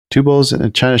Two Bulls in a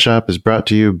China Shop is brought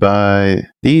to you by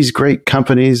these great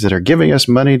companies that are giving us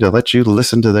money to let you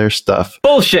listen to their stuff.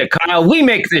 Bullshit, Kyle. We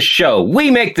make this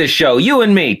show. You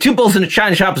and me. Two Bulls in a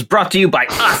China Shop is brought to you by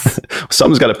us.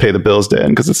 Someone's got to pay the bills, Dan,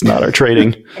 because it's not our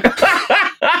trading.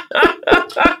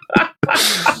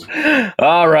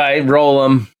 All right, roll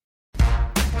them.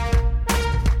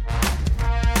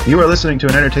 You are listening to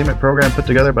an entertainment program put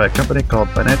together by a company called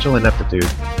Financial Ineptitude.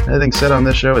 Anything said on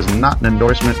this show is not an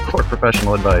endorsement or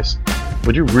professional advice.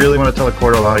 Would you really want to tell a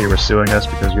court of law you were suing us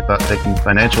because you thought taking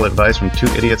financial advice from two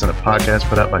idiots on a podcast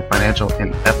put out by Financial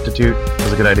Ineptitude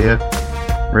was a good idea?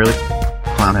 Really?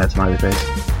 Clown hat, smiley face.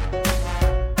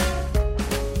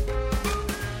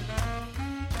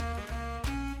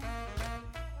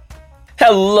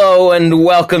 Hello and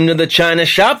welcome to the China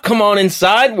Shop. Come on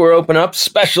inside. We're open up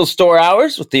special store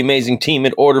hours with the amazing team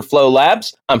at Order Flow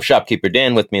Labs. I'm shopkeeper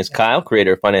Dan. With me is Kyle,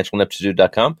 creator of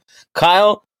financialineptitude.com.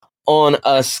 Kyle, on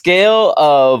a scale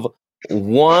of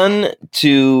 1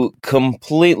 to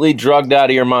completely drugged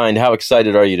out of your mind, how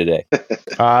excited are you today?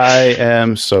 I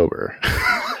am sober.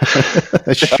 I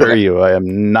assure you, I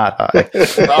am not high.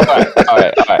 All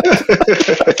right.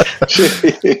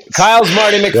 Kyle's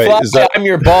Marty McFly. I'm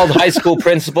your bald high school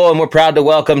principal, and we're proud to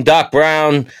welcome Doc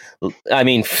Brown.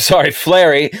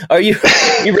 Flary. Are you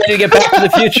ready to get back to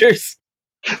the futures?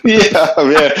 Yeah,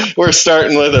 man. We're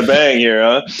starting with a bang here,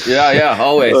 huh? Yeah,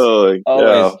 always. Always.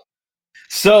 Yeah.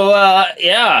 So,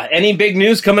 any big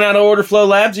news coming out of Order Flow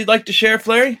Labs you'd like to share,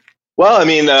 Flary? Well,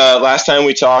 last time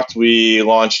we talked, we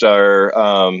launched our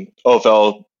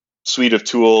OFL suite of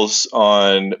tools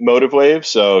on MotiveWave.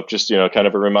 So just, kind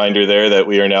of a reminder there that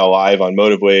we are now live on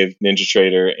MotiveWave,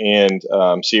 NinjaTrader,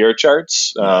 and Sierra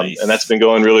Charts. Nice. And that's been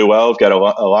going really well. We've got a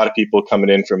lot of people coming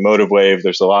in from MotiveWave.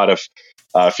 There's a lot of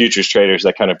futures traders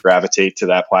that kind of gravitate to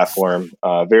that platform.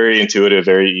 Very intuitive,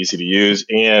 very easy to use,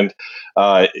 and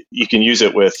you can use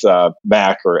it with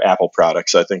Mac or Apple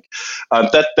products. I think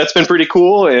that's been pretty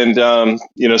cool, and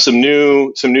some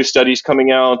new studies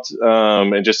coming out,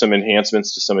 and just some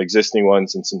enhancements to some existing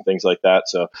ones and some things like that.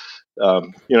 So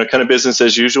kind of business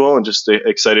as usual, and just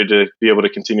excited to be able to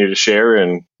continue to share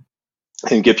and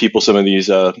get people some of these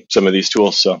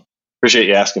tools. So appreciate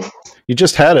you asking. You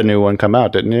just had a new one come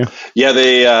out, didn't you? Yeah,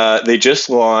 they just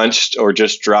launched or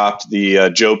just dropped the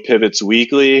Joe Pivots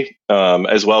Weekly,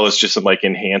 as well as just some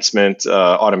enhancement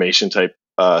automation type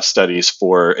studies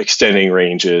for extending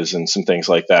ranges and some things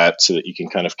like that, so that you can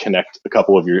kind of connect a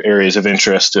couple of your areas of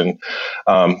interest and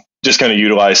just kind of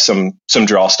utilize some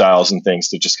draw styles and things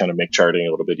to just kind of make charting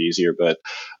a little bit easier. But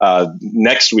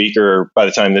next week, or by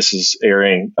the time this is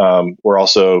airing, we're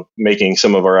also making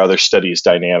some of our other studies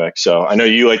dynamic. So I know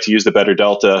you like to use the Better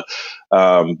Delta.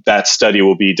 That study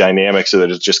will be dynamic so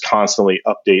that it's just constantly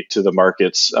update to the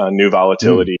market's new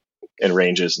volatility and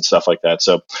ranges and stuff like that.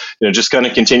 So, just kind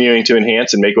of continuing to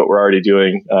enhance and make what we're already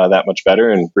doing that much better,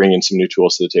 and bring in some new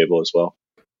tools to the table as well.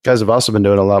 You guys have also been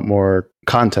doing a lot more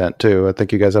content too. I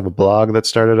think you guys have a blog that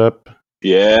started up.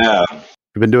 Yeah.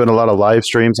 You've been doing a lot of live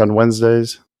streams on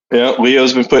Wednesdays. Yeah,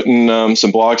 Leo's been putting some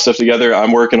blog stuff together.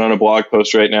 I'm working on a blog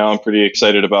post right now. I'm pretty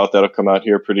excited about that. It'll come out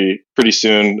here pretty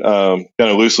soon. Kind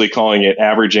of loosely calling it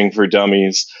Averaging for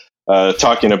Dummies,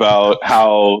 talking about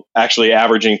how actually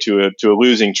averaging to a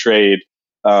losing trade,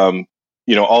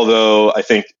 although I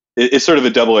think it's sort of a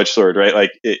double-edged sword,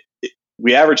 right?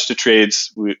 We average to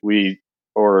trades, we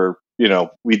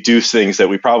do things that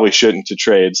we probably shouldn't to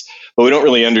trades, but we don't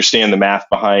really understand the math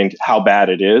behind how bad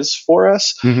it is for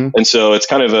us. Mm-hmm. And so it's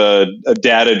kind of a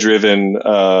data-driven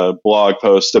blog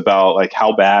post about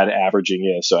how bad averaging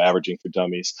is. So Averaging for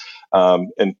Dummies,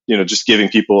 and just giving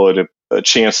people a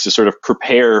chance to sort of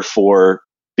prepare for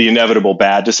the inevitable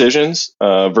bad decisions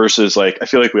versus I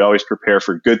feel like we always prepare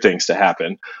for good things to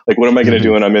happen. What am I going to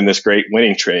do when I'm in this great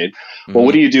winning trade? Mm-hmm. Well,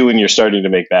 what do you do when you're starting to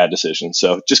make bad decisions?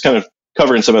 So just kind of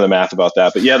covering some of the math about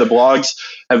that. But yeah, the blogs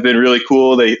have been really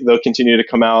cool. They'll continue to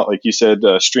come out. Like you said,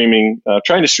 streaming,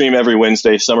 trying to stream every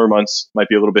Wednesday. Summer months might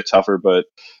be a little bit tougher, but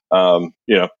trying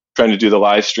to do the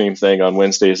live stream thing on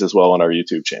Wednesdays as well on our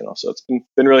YouTube channel. So it's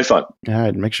been really fun. All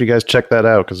right. Make sure you guys check that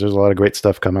out, because there's a lot of great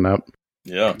stuff coming up.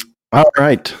 Yeah. All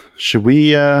right. Should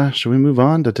we move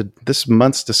on to this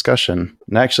month's discussion?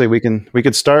 And actually, we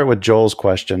could start with Joel's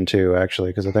question too,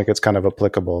 actually, because I think it's kind of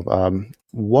applicable.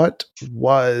 What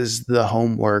was the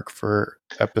homework for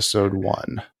episode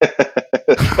 1?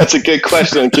 That's a good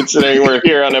question, considering we're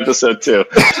here on episode 2.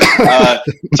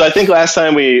 So I think last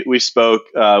time we spoke,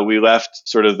 we left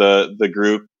sort of the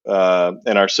group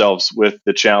and ourselves with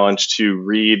the challenge to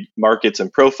read Markets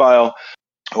and Profile,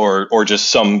 or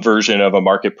just some version of a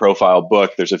market profile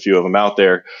book. There's a few of them out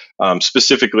there.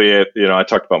 Specifically, I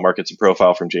talked about Markets and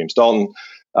Profile from James Dalton.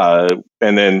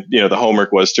 And then, the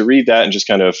homework was to read that and just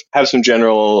kind of have some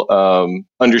general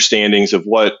understandings of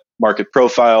what market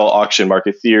profile, auction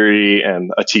market theory,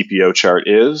 and a TPO chart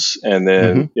is. And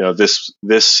then,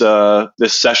 this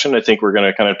session, I think we're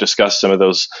going to kind of discuss some of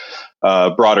those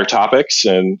broader topics,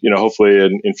 and hopefully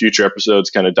in future episodes,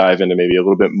 kind of dive into maybe a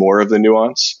little bit more of the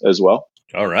nuance as well.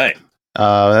 All right.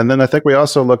 And then I think we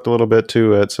also looked a little bit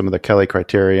too at some of the Kelly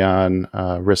criterion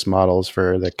risk models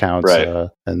for the accounts, right.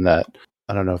 And that.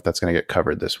 I don't know if that's going to get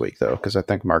covered this week, though, because I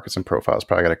think markets and profiles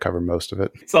probably got to cover most of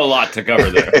it. It's a lot to cover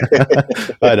there.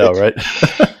 I know, right?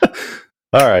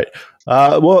 All right.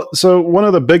 Well, so one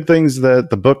of the big things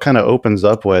that the book kind of opens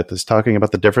up with is talking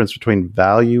about the difference between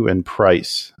value and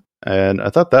price. And I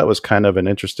thought that was kind of an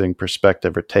interesting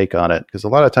perspective or take on it, because a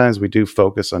lot of times we do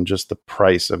focus on just the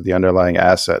price of the underlying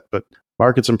asset, but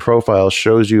markets and profiles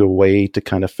shows you a way to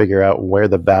kind of figure out where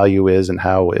the value is and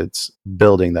how it's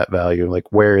building that value.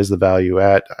 Like, where is the value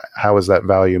at? How is that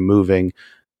value moving?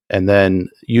 And then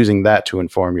using that to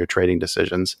inform your trading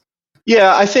decisions.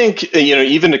 Yeah, I think,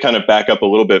 even to kind of back up a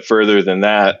little bit further than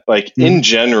that, like in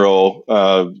general,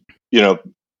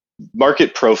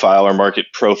 market profile or market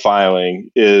profiling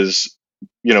is,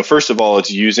 first of all, it's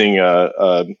using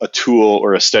a tool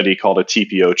or a study called a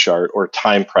TPO chart, or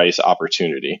time price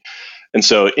opportunity. And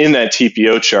so in that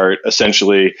TPO chart,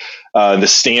 essentially, the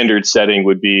standard setting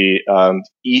would be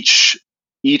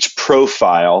each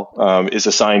profile is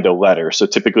assigned a letter. So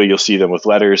typically you'll see them with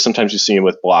letters. Sometimes you see them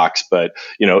with blocks, but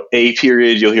A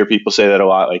period, you'll hear people say that a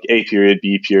lot, like A period,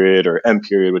 B period, or M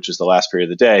period, which is the last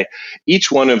period of the day.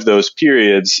 Each one of those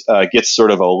periods gets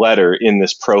sort of a letter in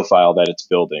this profile that it's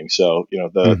building. So,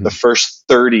 the first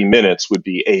 30 minutes would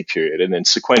be A period. And then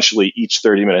sequentially each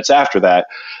 30 minutes after that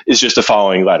is just a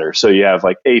following letter. So you have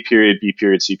like A period, B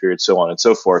period, C period, so on and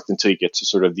so forth until you get to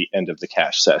sort of the end of the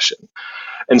cash session.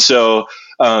 And so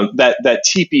that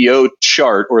TPO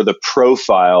chart, or the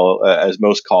profile, as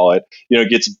most call it,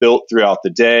 gets built throughout the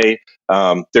day.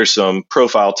 There's some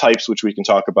profile types, which we can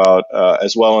talk about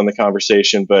as well in the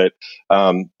conversation. But,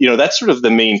 that's sort of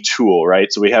the main tool,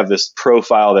 right? So we have this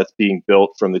profile that's being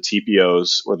built from the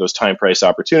TPOs, or those time price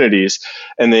opportunities.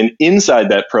 And then inside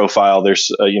that profile, there's,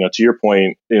 to your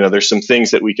point, there's some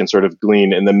things that we can sort of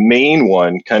glean. And the main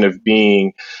one kind of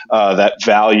being that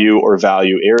value or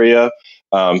value area.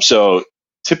 So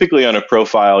typically on a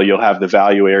profile, you'll have the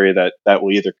value area that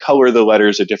will either color the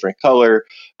letters a different color,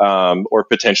 or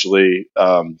potentially,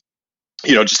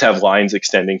 just have lines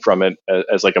extending from it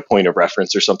as like a point of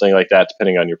reference or something like that,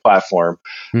 depending on your platform.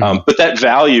 But that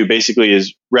value basically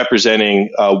is representing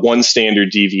one standard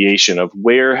deviation of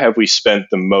where have we spent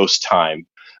the most time.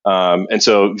 And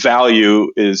so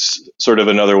value is sort of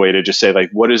another way to just say, like,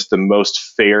 what is the most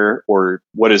fair, or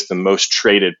what is the most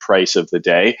traded price of the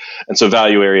day? And so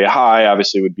value area high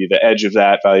obviously would be the edge of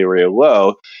that, value area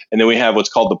low. And then we have what's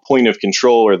called the point of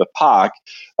control, or the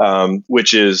POC,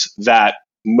 which is that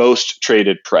most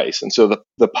traded price. And so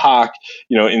the POC,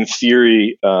 in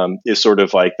theory, is sort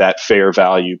of like that fair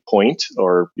value point,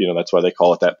 or, that's why they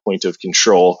call it that point of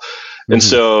control. And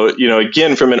so,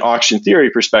 again, from an auction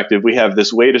theory perspective, we have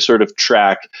this way to sort of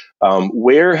track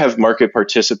where have market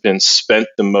participants spent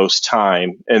the most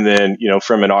time. And then,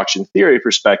 from an auction theory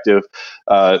perspective,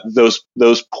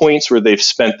 those points where they've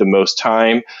spent the most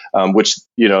time, which,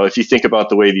 if you think about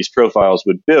the way these profiles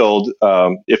would build,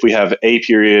 if we have A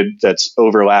period that's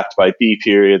overlapped by B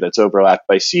period, that's overlapped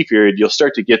by C period, you'll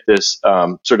start to get this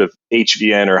sort of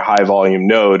HVN, or high volume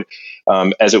node,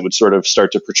 as it would sort of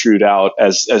start to protrude out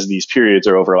as these periods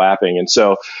are overlapping. And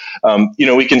so,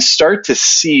 we can start to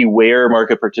see where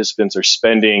market participants are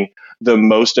spending the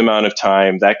most amount of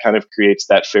time. That kind of creates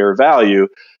that fair value.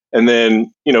 And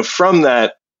then, from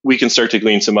that, we can start to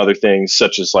glean some other things,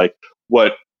 such as like,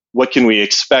 what can we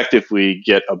expect if we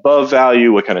get above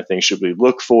value? What kind of things should we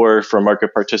look for from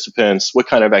market participants? What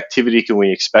kind of activity can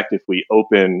we expect if we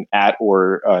open at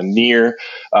or near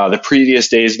the previous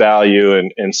day's value,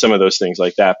 and some of those things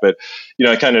like that. But,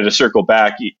 kind of to circle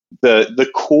back, the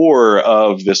core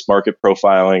of this market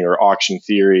profiling or auction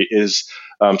theory is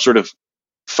sort of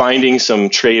finding some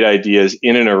trade ideas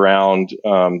in and around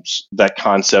that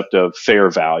concept of fair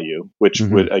value, which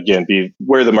would, again, be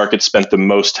where the market spent the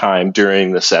most time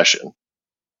during the session.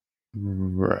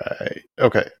 Right.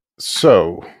 Okay.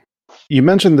 So you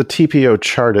mentioned the TPO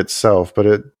chart itself, but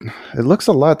it looks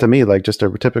a lot to me like just a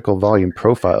typical volume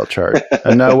profile chart.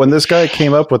 And now when this guy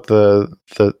came up with the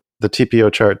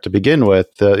TPO chart to begin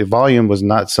with, the volume was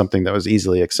not something that was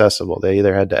easily accessible. They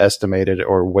either had to estimate it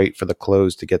or wait for the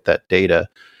close to get that data.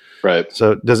 Right.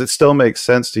 So does it still make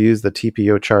sense to use the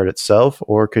TPO chart itself,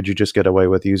 or could you just get away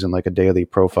with using like a daily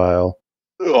profile?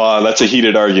 Well, that's a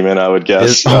heated argument, I would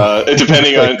guess.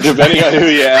 Depending on who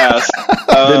you ask.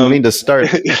 Didn't mean to start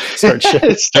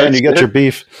sharing. You got your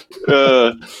beef.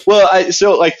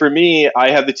 So like for me, I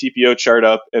have the TPO chart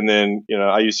up, and then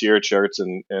I use Sierra charts,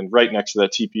 and right next to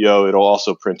that TPO, it'll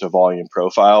also print a volume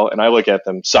profile, and I look at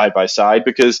them side by side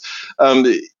because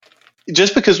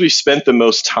just because we've spent the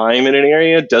most time in an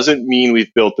area doesn't mean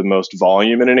we've built the most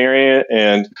volume in an area.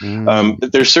 And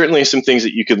there's certainly some things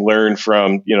that you can learn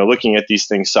from, looking at these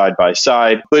things side by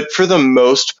side. But for the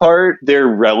most part, they're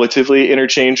relatively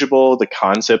interchangeable. The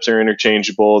concepts are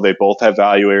interchangeable. They both have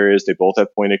value areas. They both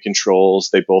have point of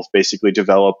controls. They both basically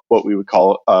develop what we would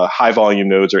call high volume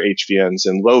nodes, or HVNs,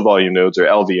 and low volume nodes, or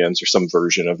LVNs, or some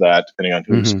version of that, depending on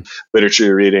whose literature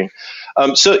you're reading.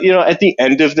 So at the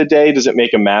end of the day, does it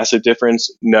make a massive difference?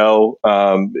 No.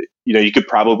 You could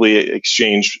probably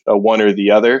exchange one or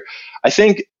the other. I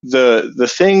think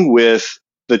the thing with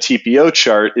the TPO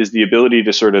chart is the ability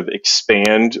to sort of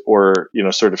expand or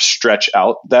sort of stretch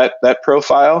out that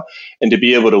profile, and to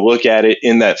be able to look at it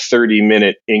in that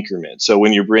 30-minute increment. So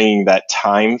when you're bringing that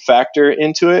time factor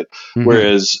into it,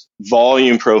 whereas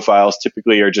volume profiles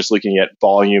typically are just looking at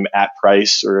volume at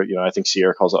price, or I think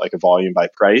Sierra calls it like a volume by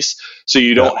price. So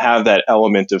you don't have that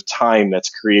element of time that's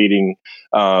creating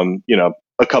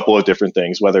a couple of different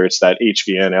things, whether it's that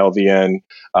HVN,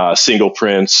 LVN, single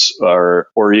prints,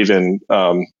 or even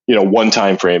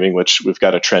one-time framing, which we've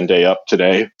got a trend day up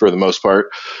today for the most part,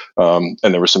 and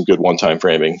there was some good one-time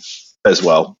framing as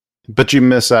well. But you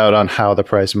miss out on how the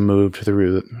price moved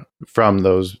from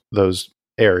those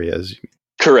areas.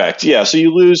 Correct. Yeah. So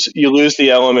you lose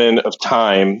the element of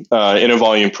time in a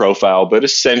volume profile, but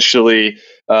essentially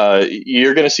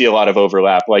you're going to see a lot of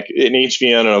overlap. Like an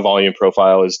HVN on a volume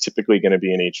profile is typically going to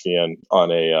be an HVN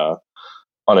on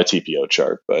a TPO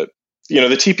chart. But the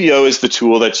TPO is the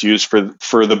tool that's used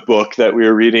for the book that we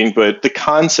were reading, but the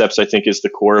concepts, I think, is the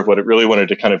core of what it really wanted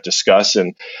to kind of discuss,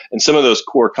 and some of those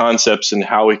core concepts and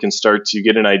how we can start to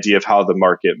get an idea of how the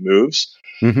market moves.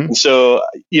 And so,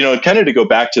 kind of to go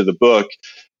back to the book,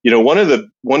 one of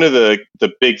the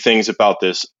big things about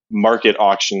this market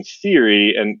auction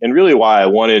theory, and really why I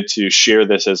wanted to share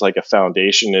this as like a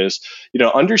foundation, is,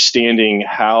 understanding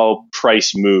how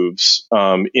price moves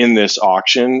in this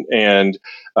auction. And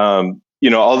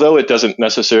although it doesn't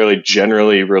necessarily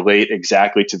generally relate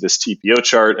exactly to this TPO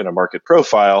chart and a market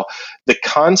profile, the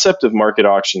concept of market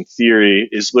auction theory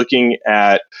is looking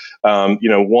at,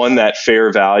 one, that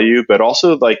fair value, but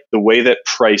also like the way that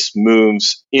price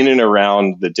moves in and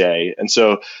around the day. And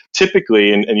so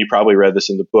typically, and you probably read this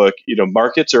in the book,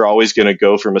 markets are always going to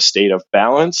go from a state of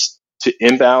balance to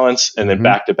imbalance and then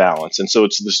back to balance. And so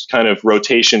it's this kind of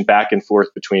rotation back and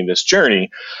forth between this journey.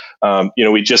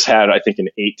 We just had, I think, an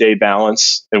 8-day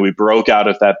balance, and we broke out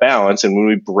of that balance. And when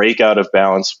we break out of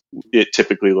balance, it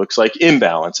typically looks like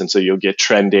imbalance. And so you'll get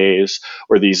trend days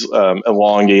or these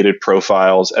elongated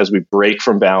profiles. As we break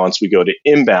from balance, we go to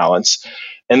imbalance.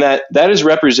 And that is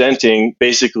representing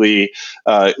basically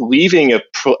leaving a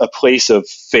place of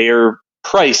fair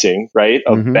pricing, right?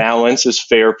 Of balance is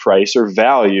fair price or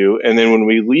value. And then when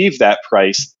we leave that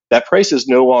price is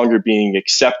no longer being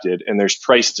accepted, and there's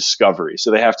price discovery.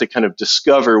 So they have to kind of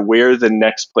discover where the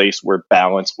next place where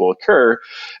balance will occur.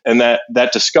 And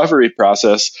that discovery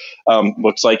process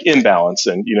looks like imbalance.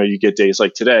 And, you get days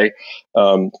like today,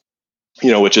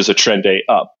 which is a trend day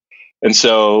up. And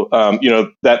so,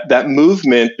 that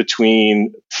movement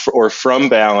between or from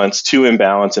balance to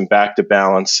imbalance and back to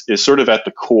balance is sort of at the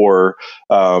core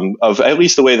of at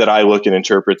least the way that I look and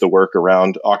interpret the work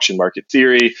around auction market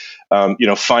theory.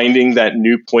 Finding that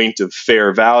new point of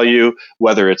fair value,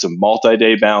 whether it's a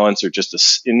multi-day balance or just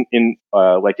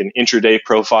like an intraday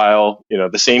profile,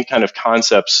 the same kind of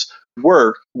concepts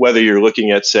work, whether you're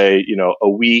looking at, say, a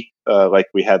week, like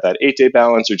we had that 8-day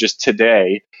balance, or just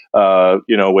today,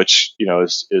 which,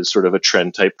 is sort of a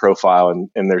trend type profile,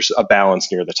 and there's a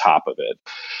balance near the top of it.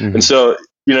 And so,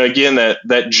 again,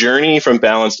 that journey from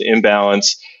balance to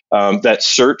imbalance, that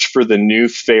search for the new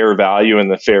fair value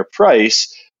and the fair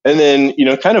price. And then,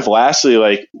 kind of lastly,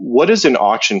 like, what does an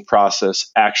auction process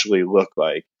actually look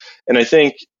like? And I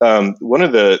think one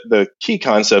of the key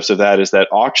concepts of that is that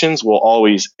auctions will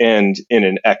always end in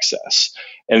an excess.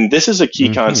 And this is a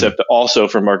key concept also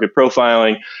for market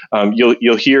profiling.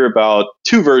 You'll hear about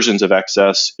two versions of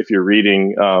excess if you're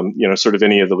reading, sort of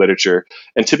any of the literature.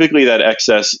 And typically that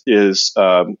excess is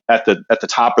at the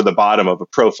top or the bottom of a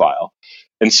profile.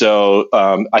 And so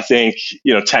I think,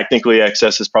 technically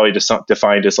excess is probably just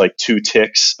defined as like 2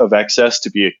 ticks of excess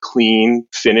to be a clean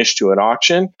finish to an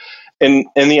auction. And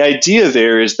the idea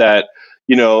there is that,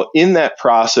 in that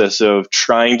process of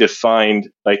trying to find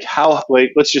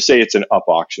let's just say it's an up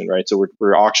auction, right? So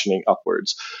we're auctioning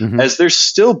upwards. As there's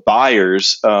still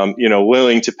buyers,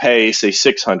 willing to pay, say,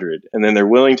 600, and then they're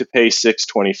willing to pay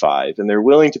 625, and they're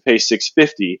willing to pay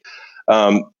 650.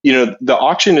 The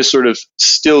auction is sort of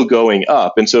still going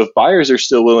up. And so if buyers are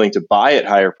still willing to buy at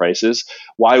higher prices,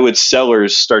 why would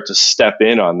sellers start to step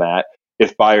in on that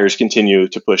if buyers continue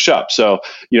to push up? So,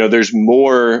 there's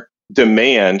more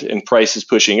demand and prices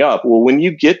pushing up. Well, when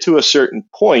you get to a certain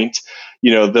point,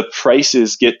 the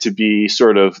prices get to be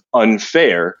sort of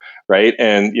unfair, right?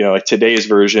 And, like today's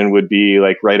version would be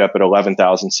like right up at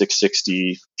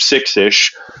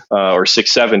 11,666-ish or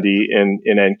 670 in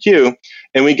NQ.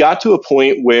 And we got to a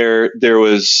point where there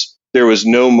was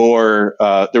no more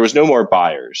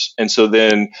buyers. And so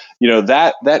then,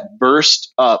 that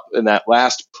burst up and that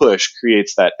last push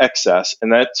creates that excess,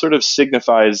 and that sort of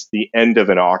signifies the end of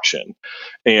an auction.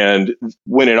 And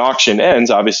when an auction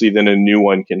ends, obviously then a new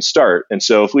one can start. And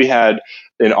so if we had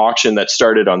an auction that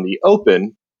started on the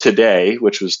open today,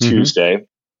 which was Tuesday,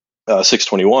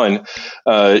 6/21,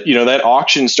 that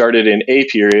auction started in A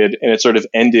period and it sort of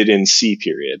ended in C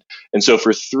period. And so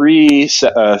for three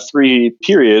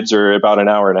periods, or about an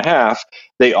hour and a half,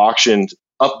 they auctioned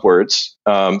upwards.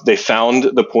 They found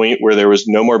the point where there was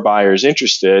no more buyers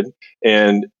interested.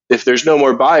 And if there's no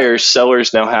more buyers,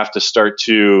 sellers now have to start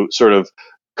to sort of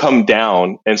come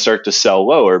down and start to sell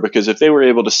lower, because if they were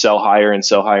able to sell higher and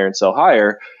sell higher and sell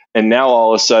higher, and now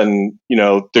all of a sudden,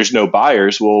 there's no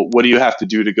buyers. Well, what do you have to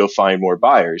do to go find more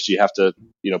buyers? You have to,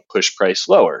 push price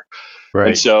lower. Right.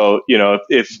 And so,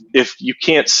 if you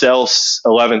can't sell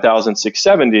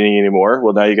 11,670 anymore,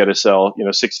 well, now you got to sell,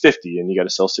 650, and you got to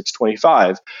sell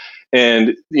 625.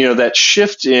 And, that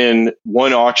shift in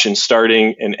one auction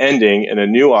starting and ending and a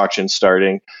new auction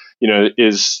starting,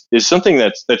 is something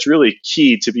that's really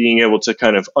key to being able to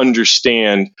kind of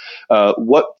understand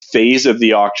what phase of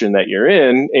the auction that you're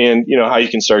in, and how you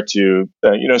can start to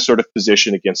sort of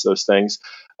position against those things.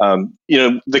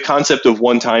 The concept of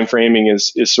one time framing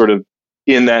is sort of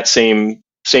in that same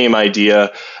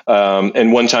idea,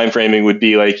 and one time framing would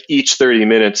be like each 30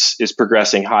 minutes is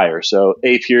progressing higher. So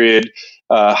A period,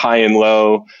 high and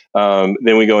low,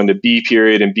 then we go into B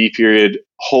period, and B period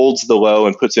holds the low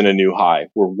and puts in a new high.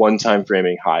 We're one time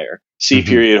framing higher. C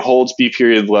period holds B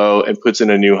period low and puts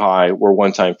in a new high. We're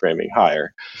one time framing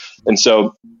higher. And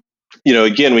so,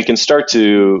 again, we can start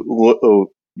to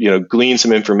glean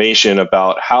some information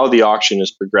about how the auction is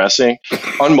progressing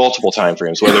on multiple time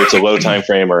frames, whether it's a low time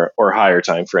frame or higher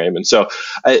time frame. And so,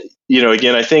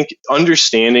 again, I think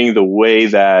understanding the way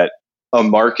that a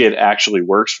market actually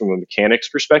works from a mechanics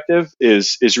perspective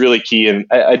is really key. And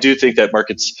I do think that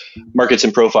markets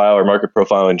in profile, or market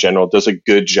profile in general, does a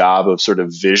good job of sort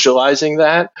of visualizing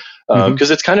that,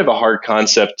 because it's kind of a hard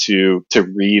concept to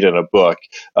read in a book.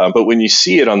 But when you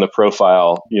see it on the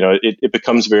profile, it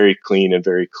becomes very clean and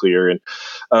very clear. And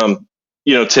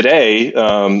today,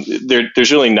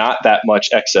 there's really not that much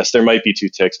excess. There might be 2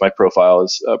 ticks. My profile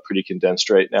is pretty condensed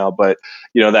right now, but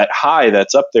that high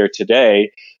that's up there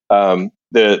today, the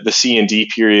C and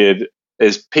D period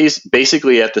is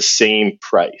basically at the same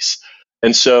price.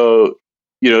 And so,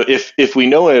 if we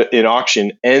know an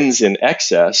auction ends in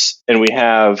excess, and we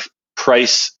have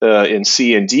price in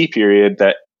C and D period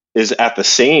that is at the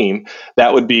same,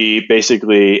 that would be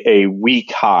basically a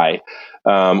weak high,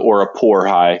 or a poor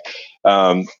high.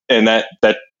 And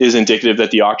that is indicative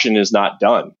that the auction is not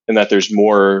done, and that there's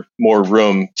more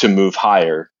room to move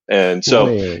higher. And so,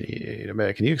 wait a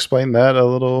minute, can you explain that a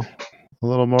little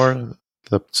more?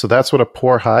 So that's what a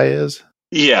poor high is?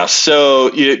 Yeah.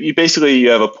 So you basically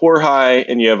have a poor high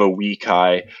and you have a weak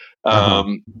high.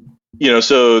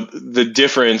 So the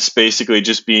difference basically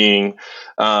just being,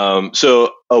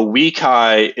 so a weak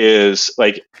high is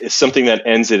something that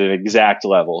ends at an exact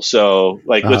level. So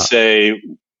let's say,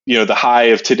 the high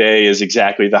of today is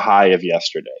exactly the high of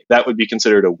yesterday. That would be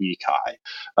considered a weak high.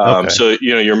 Okay. So,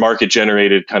 your market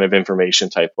generated kind of information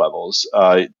type levels.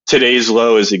 Today's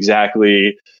low is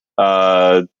exactly,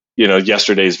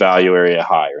 yesterday's value area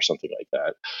high, or something like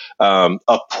that.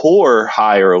 A poor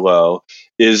high or low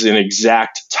is an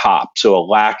exact top, so a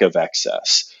lack of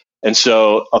excess. And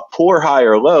so a poor high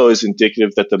or low is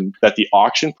indicative that the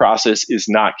auction process is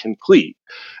not complete.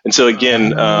 And so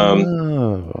again,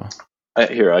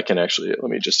 here, I can actually,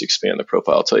 let me just expand the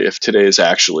profile. I'll tell you if today is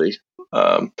actually,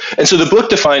 and so the book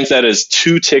defines that as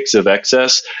 2 ticks of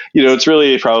excess. It's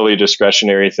really probably a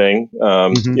discretionary thing.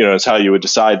 It's how you would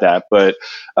decide that. But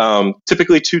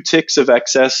typically 2 ticks of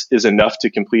excess is enough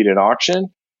to complete an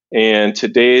auction. And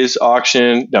today's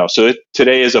auction,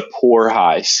 today is a poor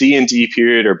high. C and D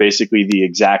period are basically the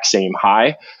exact same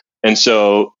high. And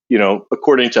so,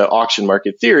 according to auction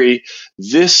market theory,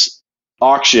 this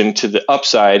auction to the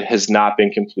upside has not been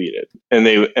completed. And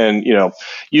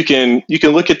you can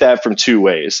look at that from two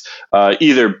ways.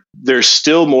 Either there's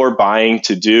still more buying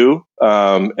to do,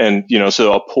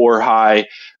 so a poor high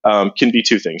can be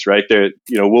two things, right?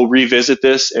 We'll revisit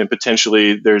this and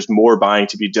potentially there's more buying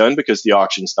to be done because the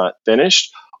auction's not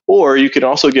finished. Or you can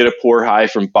also get a poor high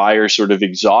from buyers sort of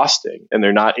exhausting and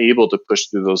they're not able to push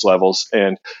through those levels.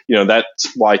 And,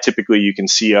 that's why typically you can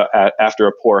see after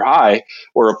a poor high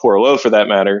or a poor low for that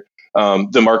matter,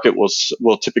 the market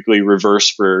will typically reverse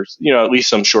for, at least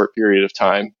some short period of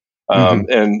time.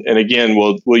 And again,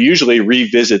 we'll usually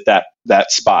revisit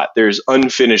that spot. There's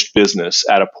unfinished business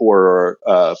at a poor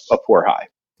high.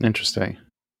 Interesting.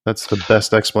 That's the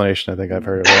best explanation I think I've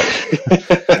heard of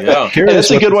it. Yeah,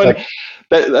 that's a good one.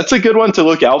 That's a good one to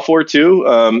look out for too.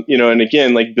 And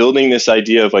again, like building this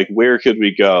idea of like where could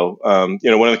we go? One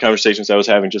of the conversations I was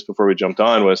having just before we jumped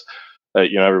on was,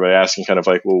 everybody asking kind of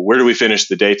like, well, where do we finish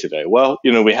the day today? Well,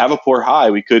 we have a poor high.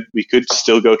 We could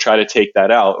still go try to take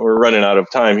that out. We're running out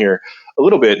of time here a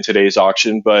little bit in today's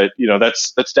auction, but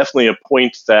that's definitely a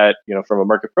point that from a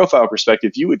market profile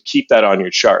perspective, you would keep that on your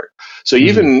chart. So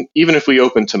even if we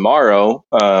open tomorrow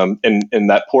and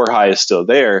that poor high is still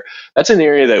there, that's an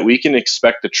area that we can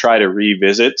expect to try to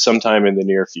revisit sometime in the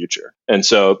near future. And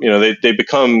so they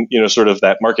become sort of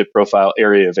that market profile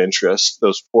area of interest,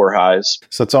 those poor highs.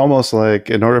 So it's almost like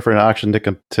in order for an auction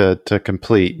to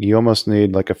complete, you almost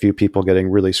need like a few people getting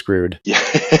really screwed. Yeah,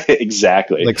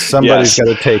 exactly. Like somebody's got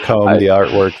to take home the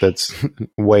artwork that's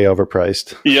way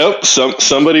overpriced. Yep.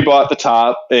 Somebody bought the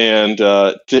top, and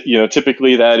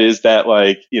typically that is that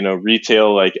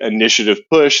retail initiative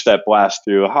push that blasts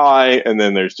through a high, and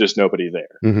then there's just nobody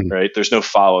there, right? There's no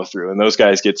follow through, and those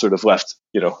guys get sort of left,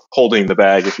 holding the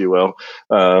bag, if you will.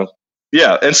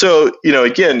 And so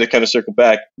again, to kind of circle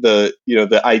back,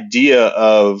 the idea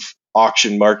of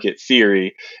auction market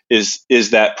theory is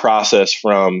that process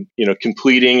from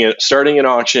completing it, starting an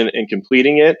auction and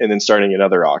completing it, and then starting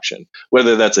another auction,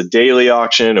 whether that's a daily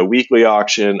auction, a weekly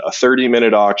auction, a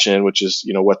 30-minute auction, which is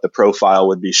what the profile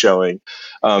would be showing,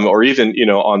 or even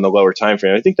on the lower time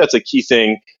frame. I think that's a key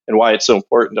thing and why it's so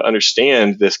important to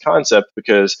understand this concept,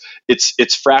 because it's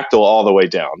fractal all the way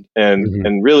down,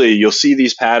 and really you'll see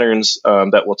these patterns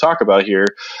that we'll talk about here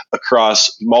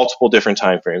across multiple different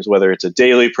time frames, whether it's a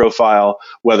daily profile,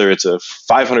 whether it's a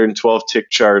 512 tick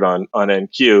chart on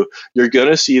NQ. You're going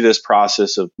to see this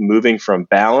process of moving from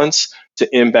balance to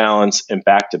imbalance and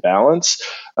back to balance,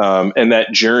 and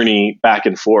that journey back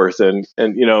and forth. And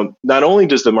not only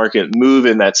does the market move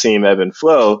in that same ebb and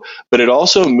flow, but it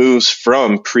also moves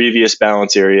from previous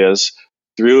balance areas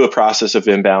through a process of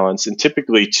imbalance and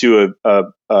typically to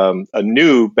a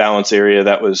new balance area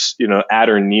that was at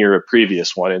or near a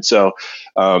previous one. And so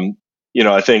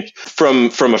I think from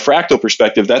a fractal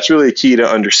perspective, that's really key to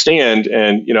understand.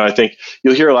 And I think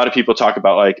you'll hear a lot of people talk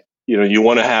about you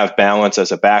want to have balance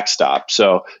as a backstop.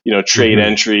 So, trade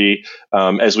entry,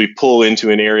 as we pull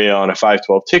into an area on a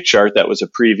 512 tick chart that was a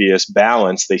previous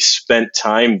balance, they spent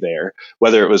time there,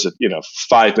 whether it was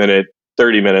 5 minute,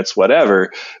 30 minutes,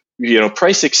 whatever.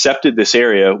 Price accepted this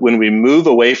area. When we move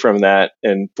away from that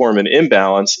and form an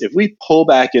imbalance, if we pull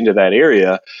back into that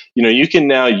area, you can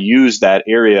now use that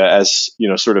area as,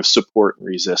 sort of support and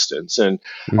resistance. And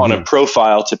on a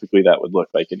profile, typically that would look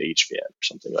like an HVN or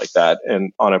something like that.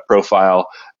 And on a profile,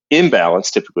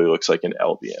 imbalance typically looks like an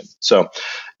LVN. So,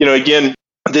 again,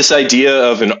 this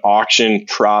idea of an auction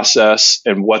process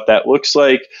and what that looks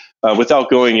like,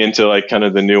 without going into kind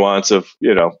of the nuance of,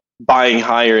 buying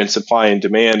higher in supply and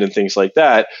demand and things like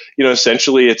that,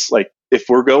 essentially it's like, if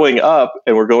we're going up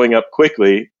and we're going up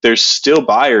quickly, there's still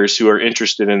buyers who are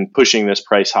interested in pushing this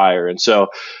price higher. And so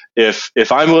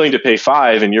if I'm willing to pay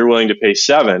 5 and you're willing to pay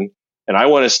 7, and I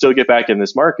want to still get back in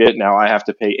this market, now I have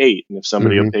to pay 8. And if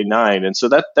somebody will pay 9. And so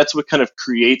that's what kind of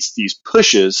creates these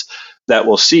pushes that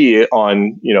we'll see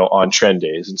on trend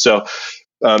days. And so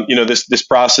this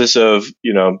process of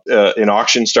an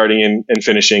auction starting and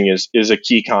finishing is a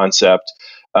key concept.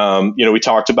 We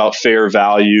talked about fair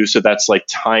value, so that's like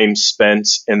time spent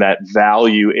in that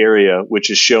value area,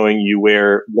 which is showing you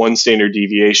where one standard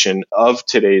deviation of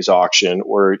today's auction,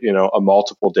 or a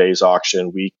multiple days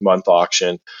auction, week, month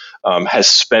auction, has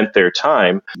spent their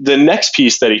time. The next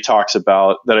piece that he talks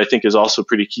about that I think is also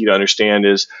pretty key to understand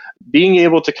is being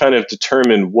able to kind of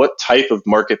determine what type of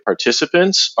market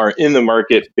participants are in the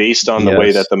market based on the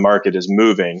way that the market is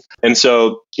moving. And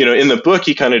so, in the book,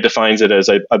 he kind of defines it as,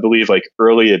 I believe, like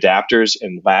early early adapters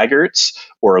and laggards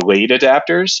or late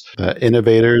adapters.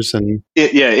 Innovators and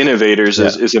innovators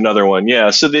is another one. Yeah,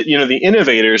 so the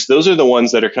innovators, those are the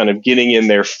ones that are kind of getting in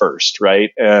there first,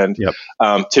 right? And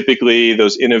typically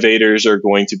those innovators are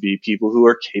going to be people who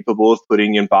are capable of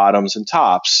putting in bottoms and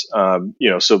tops.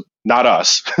 So not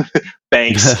us,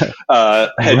 banks,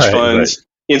 hedge funds,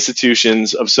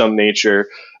 institutions of some nature.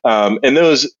 And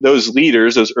those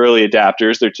leaders, those early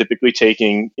adapters, they're typically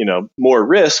taking, more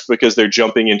risk because they're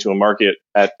jumping into a market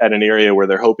at an area where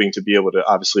they're hoping to be able to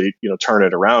obviously, turn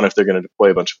it around if they're going to deploy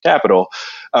a bunch of capital.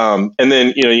 And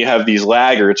then, you have these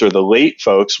laggards or the late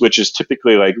folks, which is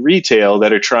typically like retail,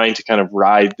 that are trying to kind of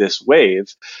ride this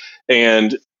wave.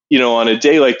 And on a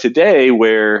day like today,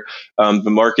 where the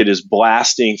market is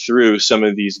blasting through some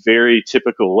of these very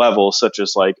typical levels, such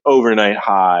as like overnight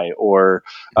high or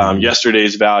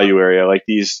yesterday's value area, like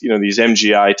these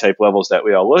MGI type levels that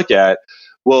we all look at.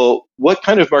 Well, what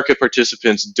kind of market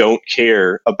participants don't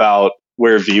care about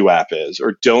where VWAP is,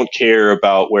 or don't care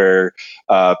about where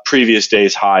previous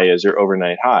day's high is or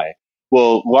overnight high?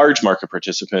 Well, large market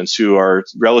participants who are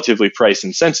relatively price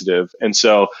insensitive. And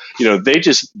so,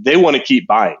 they want to keep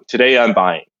buying. Today I'm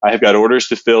buying. I have got orders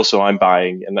to fill, so I'm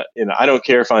buying. And I don't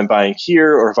care if I'm buying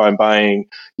here or if I'm buying,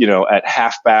 at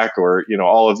half back or,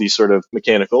 all of these sort of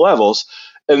mechanical levels.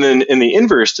 And then in the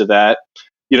inverse to that,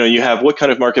 you have what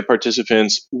kind of market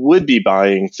participants would be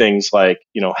buying things like,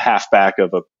 half back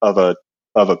of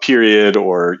a period,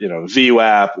 or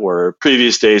VWAP, or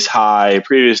previous day's high,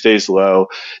 previous day's low.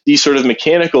 These sort of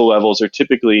mechanical levels are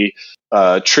typically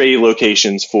trade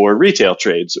locations for retail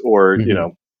trades, or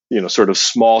sort of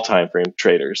small time frame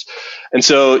traders. And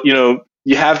so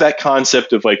you have that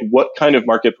concept of like, what kind of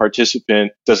market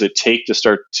participant does it take to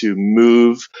start to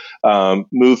move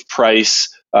price,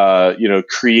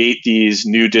 create these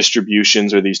new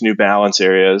distributions or these new balance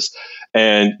areas.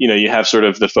 And, you have sort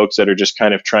of the folks that are just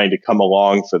kind of trying to come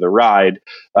along for the ride.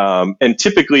 And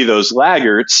typically those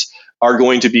laggards are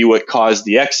going to be what caused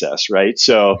the excess, right?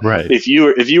 So if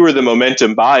you were the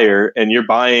momentum buyer and you're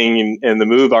buying and the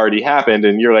move already happened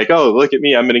and you're like, oh, look at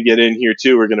me, I'm going to get in here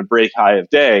too. We're going to break high of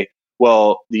day.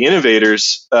 Well, the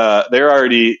innovators, they're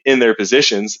already in their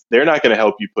positions. They're not going to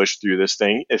help you push through this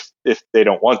thing if they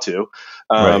don't want to.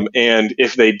 And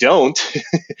if they don't,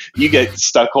 you get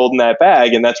stuck holding that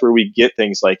bag. And that's where we get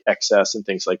things like excess and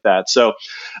things like that. So,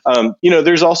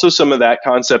 there's also some of that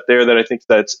concept there that I think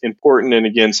that's important. And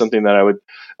again, something that I would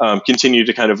continue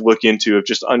to kind of look into, of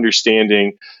just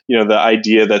understanding, the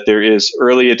idea that there is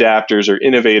early adapters or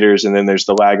innovators, and then there's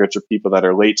the laggards or people that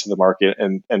are late to the market,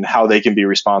 and how they can be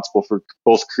responsible for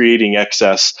both creating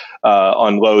excess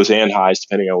on lows and highs,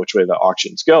 depending on which way the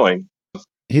auction's going.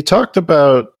 He talked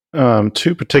about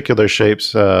two particular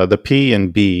shapes, the P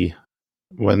and B,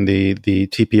 when the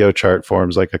TPO chart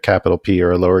forms like a capital P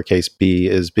or a lowercase b,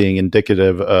 is being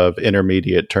indicative of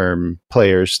intermediate term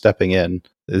players stepping in.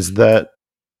 Is that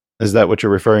what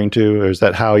you're referring to, or is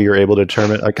that how you're able to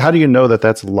determine? Like, how do you know that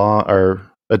that's long or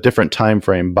a different time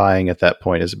frame buying at that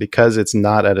point? Is it because it's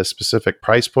not at a specific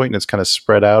price point and it's kind of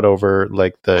spread out over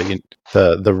like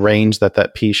the range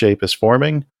that P shape is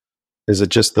forming? Is it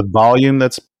just the volume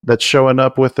that's showing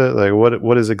up with it? Like,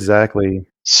 what is exactly?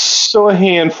 So a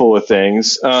handful of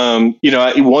things. One,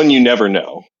 you never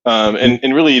know,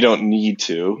 and really you don't need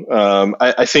to.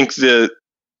 I think that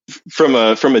from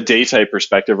a day type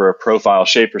perspective or a profile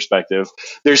shape perspective,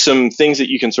 there's some things that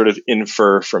you can sort of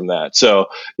infer from that. So,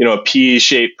 a P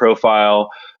shape profile,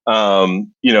 can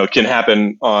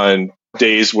happen on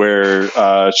days where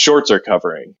shorts are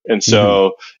covering. And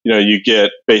so, you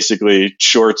get basically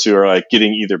shorts who are like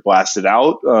getting either blasted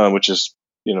out, which is,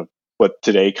 what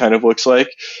today kind of looks like.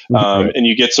 And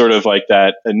you get sort of like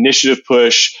that initiative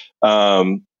push.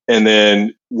 And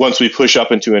then once we push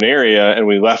up into an area and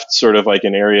we left sort of like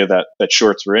an area that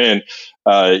shorts were in,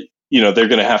 they're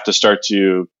going to have to start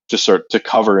to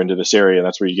cover into this area. And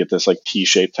that's where you get this like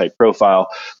P-shaped type profile.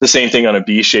 The same thing on a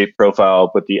B-shaped profile,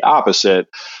 but the opposite.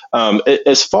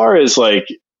 As far as like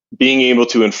being able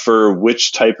to infer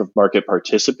which type of market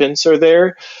participants are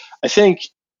there, I think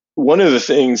one of the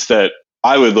things that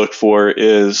I would look for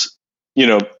is,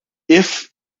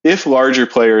 if larger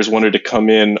players wanted to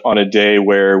come in on a day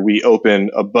where we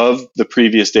open above the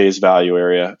previous day's value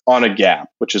area on a gap,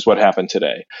 which is what happened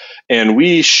today, and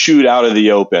we shoot out of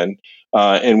the open,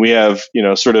 and we have,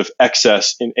 sort of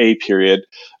excess in A period,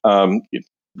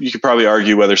 you could probably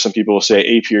argue whether some people will say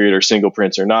A period or single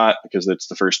prints or not, because it's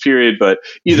the first period, but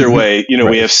either way,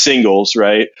 we have singles,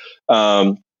 right?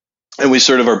 And we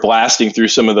sort of are blasting through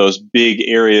some of those big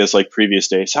areas like previous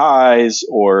day's highs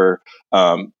or,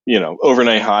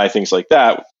 overnight high, things like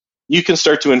that. you can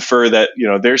start to infer that,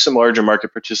 there's some larger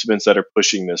market participants that are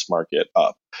pushing this market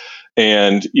up.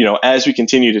 And, as we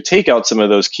continue to take out some of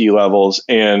those key levels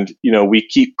and, we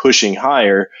keep pushing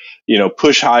higher,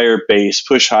 push higher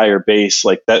base,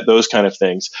 like that, those kind of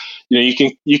things,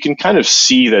 you can kind of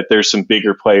see that there's some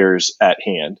bigger players at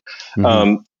hand.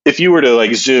 Mm-hmm. If you were to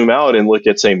like zoom out and look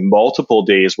at, say, multiple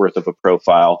days worth of a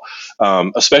profile,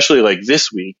 especially like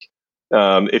this week,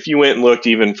 if you went and looked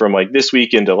even from like this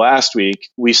week into last week,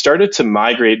 we started to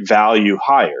migrate value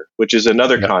higher, which is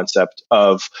another concept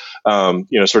of,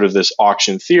 sort of this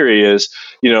auction theory is,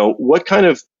 what kind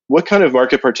of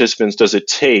market participants does it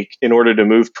take in order to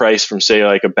move price from, say,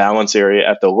 like a balance area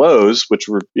at the lows, which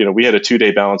were, we had a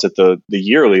 2-day balance at the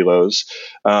yearly lows.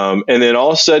 And then all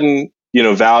of a sudden,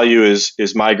 value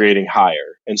is migrating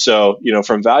higher. And so,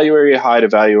 from value area high to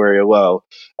value area low,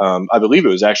 I believe it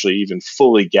was actually even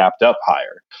fully gapped up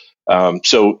higher.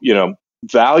 So,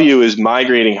 value is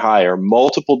migrating higher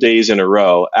multiple days in a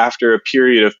row after a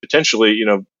period of potentially,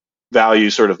 value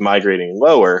sort of migrating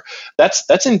lower.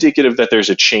 That's indicative that there's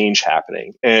a change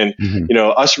happening. And,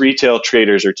 us retail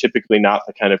traders are typically not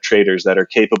the kind of traders that are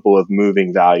capable of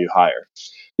moving value higher.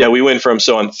 Yeah, we went from,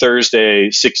 so on Thursday,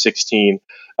 6/16,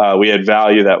 we had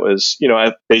value that was,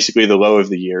 at basically the low of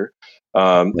the year.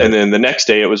 And then the next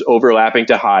day it was overlapping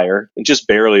to higher and just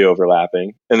barely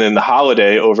overlapping. And then the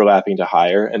holiday overlapping to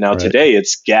higher. And now today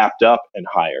it's gapped up and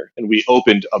higher. And we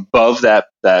opened above that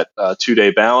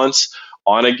 2-day balance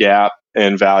on a gap,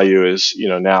 and value is,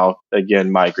 now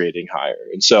again migrating higher.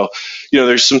 And so,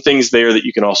 there's some things there that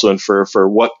you can also infer for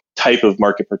what type of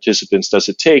market participants does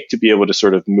it take to be able to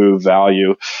sort of move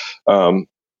value,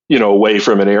 away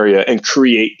from an area and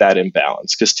create that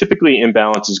imbalance. Because typically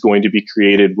imbalance is going to be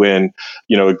created when,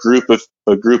 a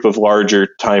group of larger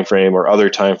time frame or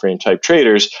other time frame type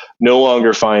traders no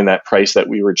longer find that price that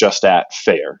we were just at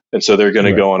fair. And so they're going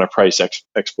to go on a price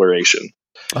exploration.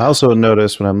 I also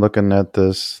noticed when I'm looking at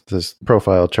this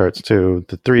profile charts too,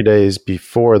 the 3 days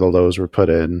before the lows were put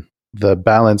in, the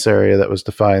balance area that was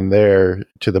defined there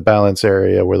to the balance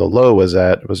area where the low was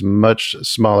at was much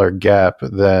smaller gap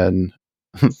than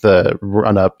the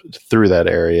run up through that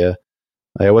area.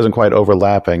 It wasn't quite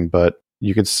overlapping, but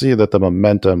you could see that the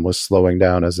momentum was slowing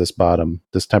down as this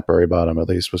temporary bottom at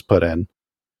least, was put in.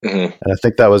 Mm-hmm. And I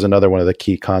think that was another one of the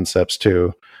key concepts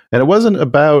too. And it wasn't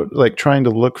about like trying to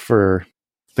look for,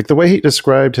 like the way he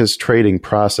described his trading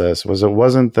process was, it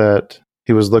wasn't that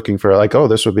he was looking for like, oh,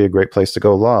 this would be a great place to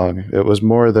go long. It was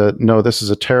more that, no, this is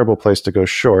a terrible place to go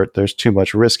short. There's too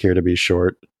much risk here to be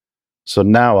short. So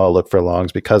now I'll look for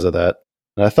longs because of that.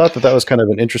 And I thought that was kind of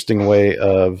an interesting way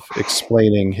of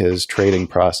explaining his trading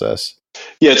process.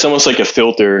 Yeah, it's almost like a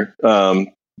filter,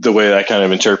 the way I kind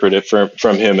of interpret it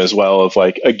from him as well, of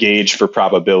like a gauge for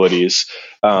probabilities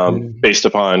based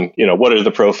upon, what is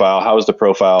the profile? How is the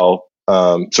profile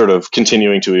sort of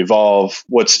continuing to evolve?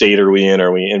 What state are we in?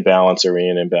 Are we in balance? Are we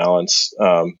in imbalance?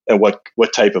 And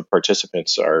what type of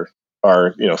participants are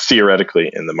theoretically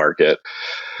in the market?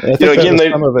 And I think again,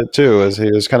 some of it too is he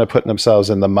was kind of putting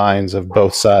themselves in the minds of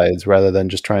both sides rather than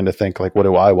just trying to think like, what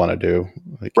do I want to do?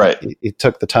 Like, right. He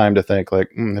took the time to think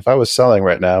like, if I was selling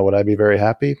right now, would I be very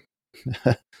happy?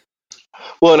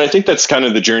 Well, and I think that's kind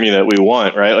of the journey that we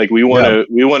want, right? Like we want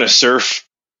to surf.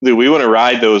 We want to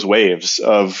ride those waves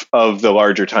of the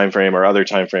larger time frame or other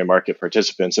time frame market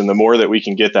participants, and the more that we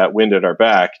can get that wind at our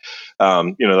back,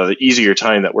 the easier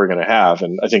time that we're going to have.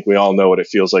 And I think we all know what it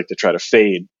feels like to try to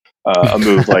fade a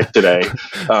move like today,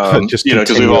 because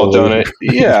we've all done it.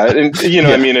 Yeah, and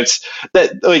I mean, it's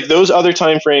that like those other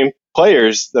time frame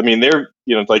players. I mean, they're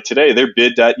like today, they're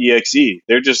bid.exe.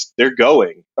 They're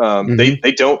going.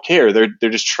 They don't care.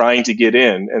 They're just trying to get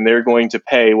in, and they're going to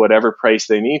pay whatever price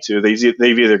they need to.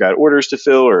 They've either got orders to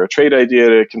fill or a trade idea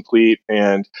to complete,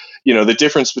 and the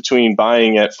difference between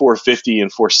buying at 450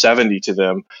 and 470 to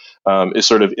them is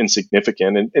sort of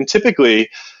insignificant, and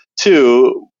typically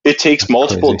too, it takes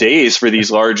multiple days for these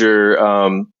larger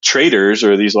traders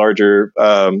or these larger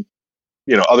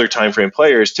other time frame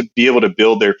players to be able to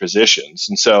build their positions.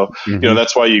 And so,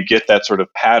 that's why you get that sort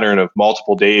of pattern of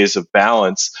multiple days of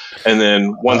balance. And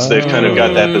then once they've kind of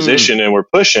got that position and we're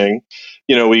pushing,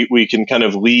 we can kind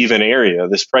of leave an area.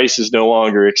 This price is no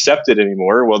longer accepted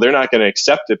anymore. Well, they're not going to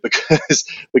accept it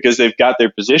because they've got their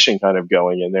position kind of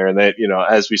going in there. And that,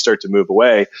 as we start to move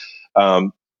away,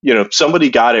 somebody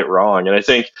got it wrong. And I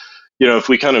think, if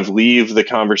we kind of leave the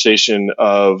conversation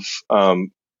of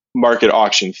market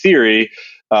auction theory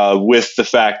with the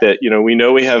fact that we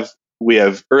know we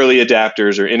have early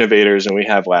adapters or innovators and we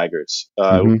have laggards.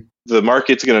 The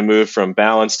market's going to move from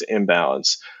balance to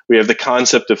imbalance. We have the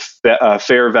concept of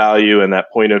fair value and that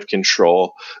point of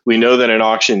control. We know that an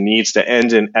auction needs to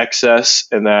end in excess,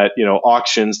 and that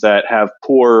auctions that have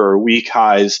poor or weak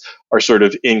highs are sort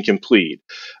of incomplete.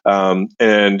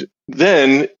 And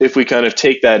then if we kind of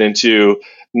take that into,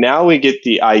 now we get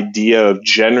the idea of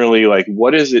generally like,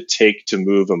 what does it take to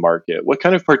move a market? What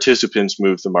kind of participants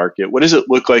move the market? What does it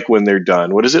look like when they're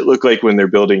done? What does it look like when they're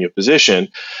building a position?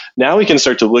 Now we can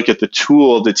start to look at the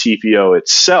tool, the TPO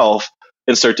itself,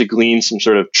 and start to glean some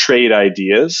sort of trade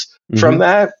ideas from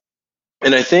that.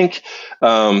 And I think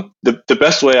the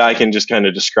best way I can just kind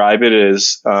of describe it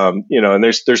is, and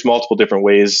there's multiple different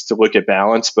ways to look at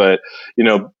balance, but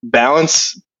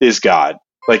balance is God.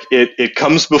 Like it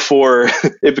comes before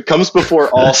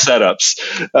all setups.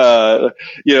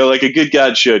 Like a good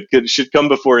God should come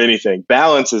before anything.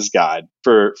 Balance is God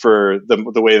for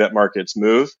the way that markets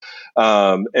move,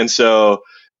 and so.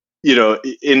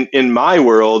 In my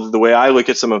world, the way I look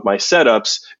at some of my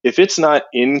setups, if it's not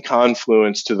in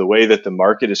confluence to the way that the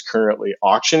market is currently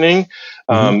auctioning,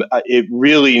 it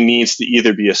really needs to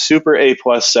either be a super A+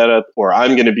 setup, or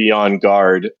I'm going to be on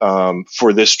guard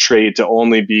for this trade to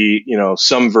only be,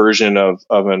 some version of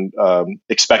an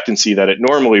expectancy that it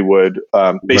normally would,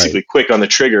 basically quick on the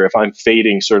trigger if I'm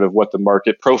fading sort of what the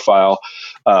market profile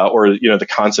or the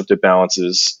concept of balance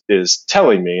is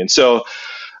telling me. And so,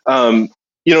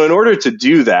 in order to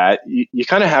do that, you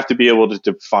kind of have to be able to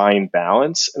define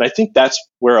balance. And I think that's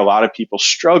where a lot of people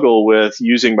struggle with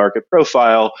using market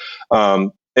profile,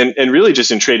 and really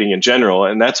just in trading in general.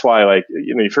 And that's why,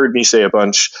 you've heard me say a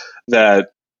bunch that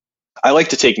I like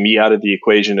to take me out of the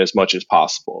equation as much as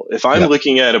possible. If I'm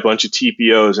looking at a bunch of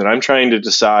TPOs and I'm trying to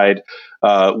decide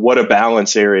what a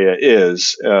balance area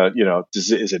is,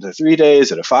 is it a 3-day?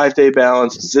 Is it a 5-day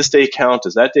balance? Does this day count?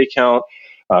 Does that day count?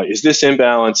 Is this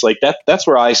imbalance? Like that's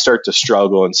where I start to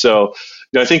struggle. And so,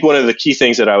 I think one of the key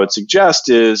things that I would suggest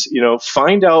is,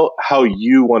 find out how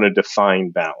you want to define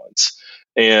balance.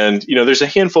 And, there's a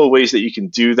handful of ways that you can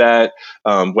do that,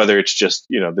 whether it's just,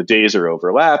 the days are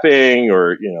overlapping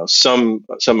or, some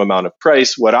amount of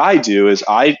price. What I do is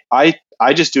I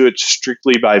just do it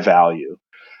strictly by value.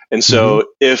 And so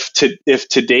if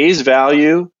today's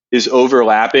value is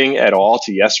overlapping at all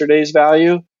to yesterday's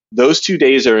value, those 2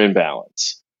 days are in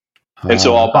balance. And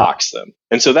so I'll box them.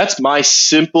 And so that's my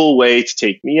simple way to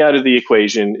take me out of the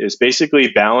equation. Is basically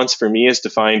balance for me is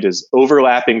defined as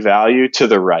overlapping value to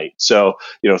the right. So,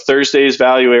 Thursday's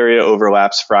value area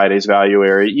overlaps Friday's value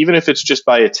area, even if it's just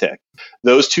by a tick.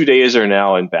 Those 2 days are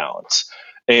now in balance.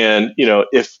 And,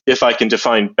 if I can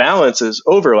define balance as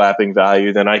overlapping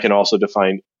value, then I can also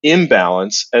define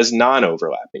imbalance as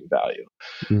non-overlapping value.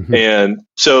 And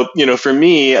so, for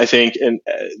me, I think, and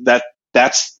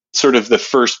that's sort of the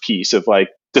first piece of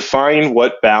define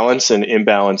what balance and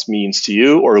imbalance means to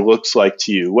you or looks like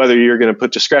to you, whether you're going to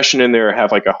put discretion in there or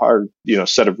have a hard,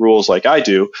 set of rules like I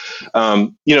do,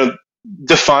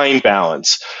 define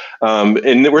balance.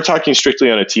 And we're talking strictly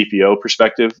on a TPO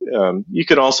perspective. You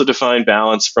can also define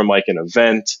balance from an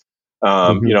event.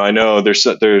 I know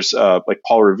there's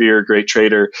Paul Revere, great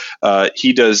trader.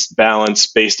 He does balance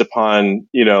based upon,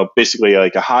 basically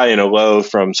a high and a low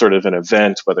from sort of an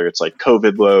event, whether it's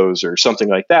COVID lows or something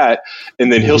like that.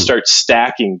 And then he'll start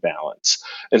stacking balance.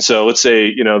 And so let's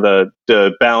say,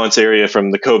 the balance area from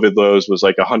the COVID lows was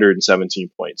 117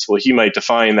 points. Well, he might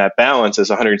define that balance as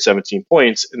 117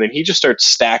 points, and then he just starts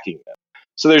stacking them.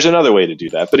 So there's another way to do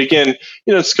that. But again,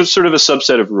 it's sort of a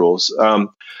subset of rules.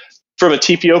 From a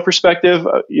TPO perspective,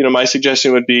 my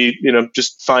suggestion would be,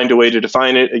 just find a way to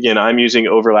define it. Again, I'm using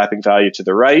overlapping value to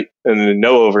the right, and then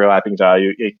no overlapping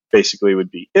value, it basically would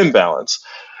be imbalance.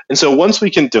 And so once we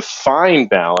can define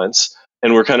balance,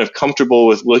 and we're kind of comfortable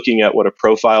with looking at what a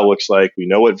profile looks like, we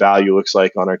know what value looks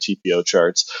like on our TPO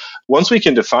charts. Once we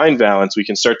can define balance, we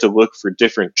can start to look for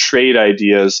different trade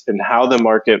ideas and how the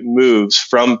market moves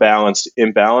from balance to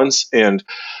imbalance. And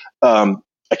I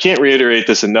can't reiterate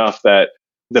this enough, that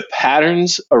the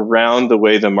patterns around the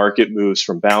way the market moves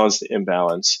from balance to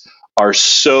imbalance are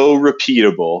so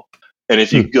repeatable. And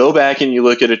if you go back and you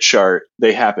look at a chart,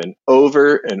 they happen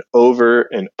over and over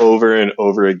and over and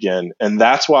over again. And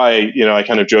that's why, I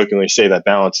kind of jokingly say that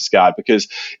balance is God, because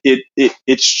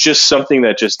it's just something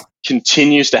that just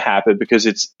continues to happen because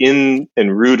it's in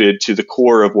and rooted to the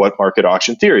core of what market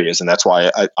auction theory is. And that's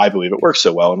why I believe it works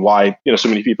so well and why, so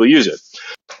many people use it.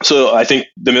 So I think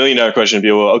the $1 million question would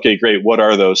be, well, okay, great. What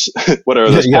are those? What are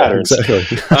those patterns?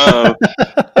 Exactly.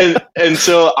 And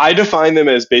so I define them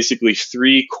as basically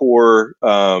 3 core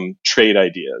trade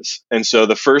ideas. And so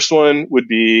the first one would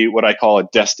be what I call a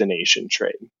destination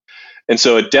trade. And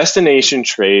so a destination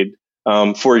trade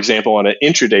for example, on an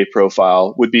intraday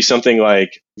profile would be something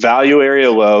like value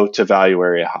area low to value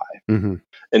area high. Mm-hmm.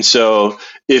 And so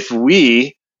if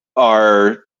we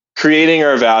are creating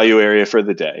our value area for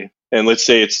the day, and let's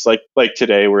say it's like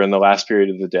today, we're in the last period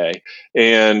of the day,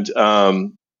 and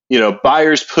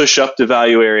buyers push up the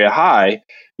value area high.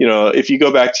 If you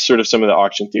go back to sort of some of the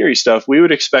auction theory stuff, we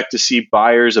would expect to see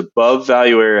buyers above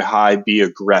value area high be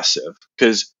aggressive,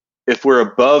 because if we're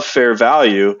above fair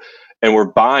value and we're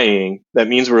buying, that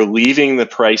means we're leaving the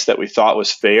price that we thought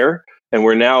was fair and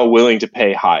we're now willing to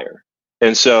pay higher.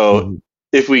 And so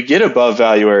if we get above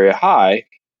value area high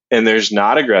and there's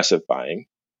not aggressive buying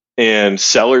and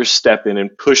sellers step in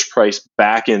and push price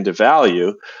back into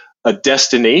value, a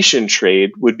destination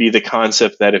trade would be the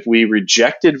concept that if we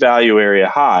rejected value area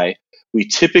high, we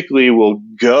typically will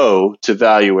go to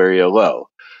value area low.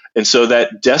 And so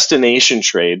that destination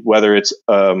trade, whether it's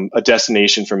a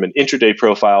destination from an intraday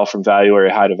profile from value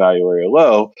area high to value area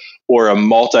low, or a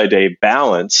multi-day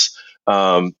balance,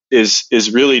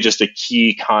 is really just a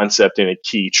key concept in a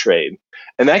key trade.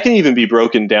 And that can even be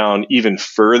broken down even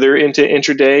further into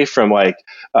intraday from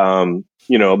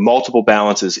multiple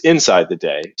balances inside the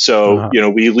day. So,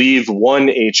 we leave one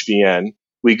HVN,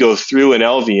 we go through an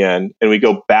LVN, and we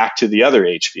go back to the other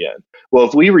HVN. Well,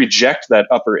 if we reject that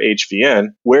upper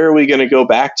HVN, where are we going to go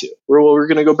back to? We're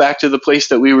going to go back to the place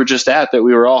that we were just at, that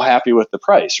we were all happy with the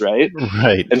price, right?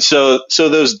 Right. And so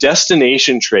those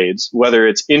destination trades, whether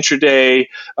it's intraday,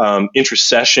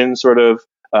 intrasession sort of,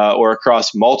 or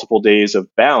across multiple days of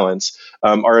balance,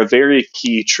 are a very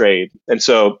key trade. And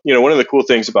so, one of the cool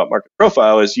things about Market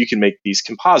Profile is you can make these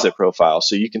composite profiles.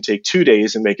 So you can take 2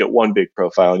 days and make it one big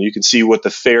profile, and you can see what the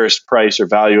fairest price or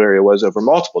value area was over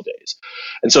multiple days.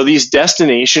 And so these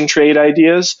destination trade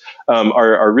ideas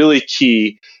are really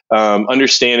key.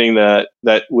 Understanding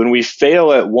that when we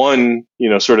fail at one,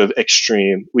 sort of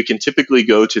extreme, we can typically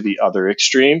go to the other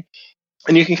extreme.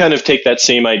 And you can kind of take that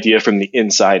same idea from the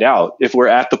inside out. If we're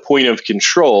at the point of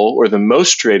control or the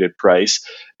most traded price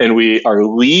and we are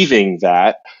leaving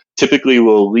that, typically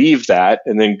we'll leave that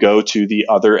and then go to the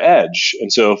other edge.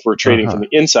 And so if we're trading from the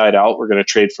inside out, we're going to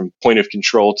trade from point of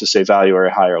control to say value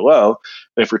area high or low.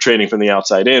 And if we're trading from the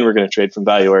outside in, we're going to trade from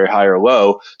value area high or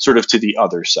low, sort of to the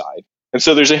other side. And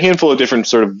so there's a handful of different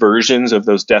sort of versions of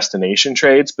those destination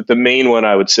trades, but the main one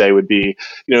I would say would be,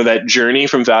 that journey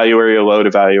from value area low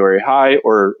to value area high,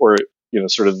 or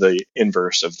sort of the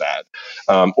inverse of that,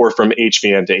 or from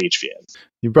HVN to HVN.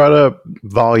 You brought up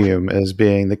volume as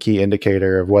being the key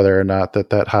indicator of whether or not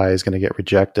that high is going to get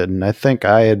rejected. And I think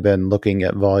I had been looking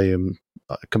at volume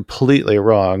completely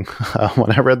wrong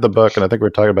when I read the book, and I think we were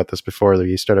talking about this before that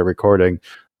you started recording.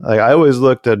 I always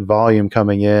looked at volume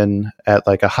coming in at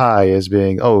a high as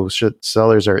being, oh shit,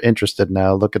 sellers are interested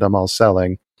now. Look at them all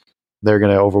selling. They're going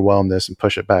to overwhelm this and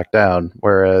push it back down.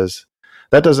 Whereas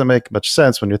that doesn't make much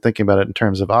sense when you're thinking about it in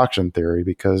terms of auction theory,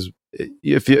 because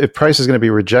if price is going to be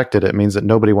rejected, it means that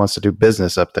nobody wants to do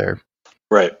business up there.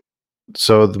 Right.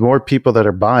 So the more people that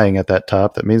are buying at that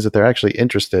top, that means that they're actually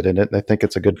interested in it and they think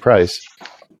it's a good price.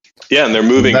 Yeah, and they're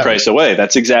moving price away.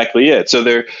 That's exactly it. So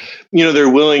they're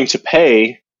willing to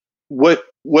pay what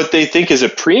they think is a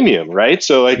premium, right?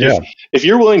 So if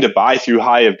you're willing to buy through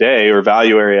high of day or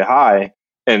value area high,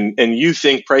 and you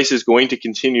think price is going to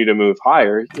continue to move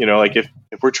higher,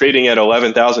 if we're trading at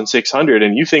 11,600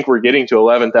 and you think we're getting to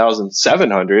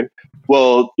 11,700,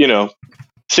 well,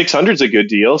 600 is a good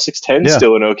deal. 610 is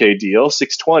still an okay deal.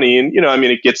 620, and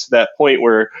it gets to that point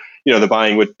where the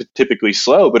buying would typically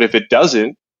slow. But if it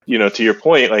doesn't, to your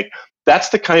point, that's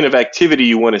the kind of activity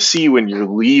you want to see when you're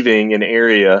leaving an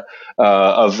area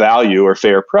of value or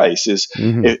fair price. Is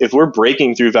if we're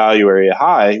breaking through value area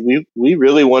high, we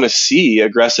really want to see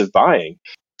aggressive buying.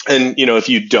 And if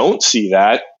you don't see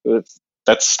that,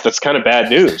 that's kind of bad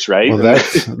news, right? Well,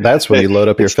 that's when you load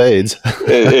up your fades.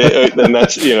 And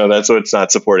that's what's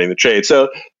not supporting the trade. So,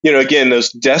 again,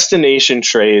 those destination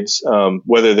trades,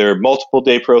 whether they're multiple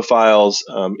day profiles,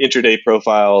 intraday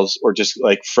profiles, or just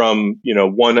from,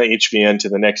 one HVN to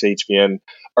the next HVN,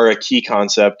 are a key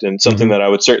concept and something that I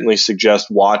would certainly suggest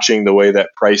watching the way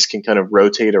that price can kind of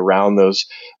rotate around those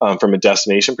from a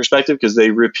destination perspective, because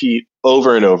they repeat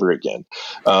over and over again.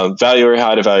 Value area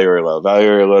high to value area low, value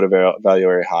area low to value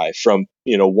area high, from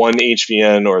one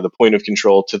HVN or the point of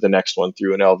control to the next one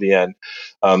through an LVN,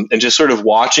 and just sort of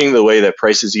watching the way that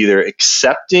price is either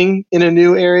accepting in a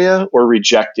new area or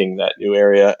rejecting that new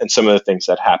area, and some of the things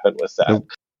that happen with that.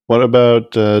 What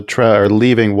about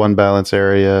leaving one balance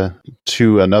area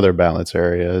to another balance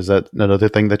area? Is that another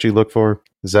thing that you look for?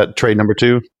 Is that trade number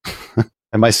 2?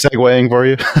 Am I segueing for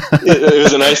you? It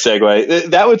was a nice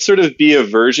segue. That would sort of be a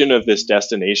version of this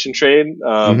destination trade.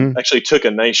 Actually took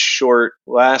a nice short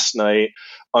last night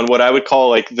on what I would call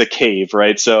like the cave,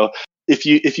 right? So if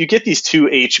you get these two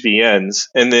HVNs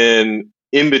and then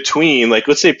in between, like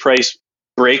let's say price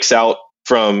breaks out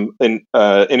from an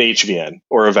HVN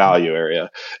or a value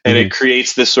area, and it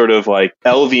creates this sort of like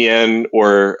LVN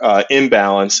or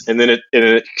imbalance, and then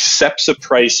it accepts a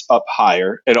price up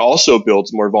higher and also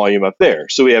builds more volume up there.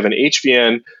 So we have an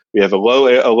HVN, we have a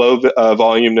low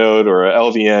volume node or a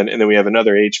LVN, and then we have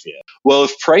another HVN. Well,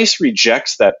 if price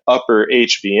rejects that upper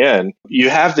HVN,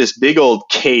 you have this big old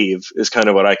cave, is kind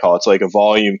of what I call it. It's like a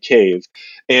volume cave.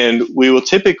 And we will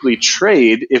typically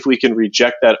trade, if we can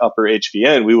reject that upper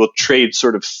HVN, we will trade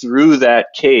sort of through that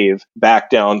cave back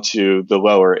down to the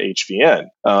lower HVN.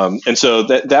 And so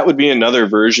that would be another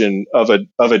version of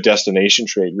a destination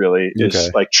trade, really,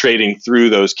 is like trading through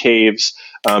those caves.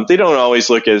 They don't always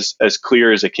look as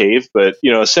clear as a cave, but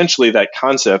essentially that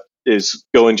concept is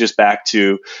going just back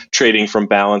to trading from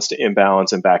balance to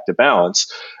imbalance and back to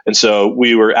balance. And so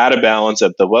we were out of balance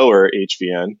at the lower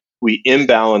HVN. We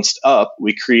imbalanced up,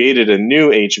 we created a new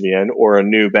HVN or a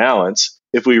new balance.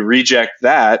 If we reject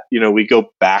that, we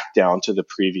go back down to the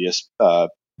previous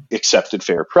accepted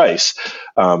fair price.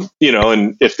 And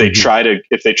if they try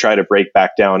to break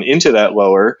back down into that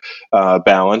lower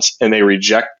balance and they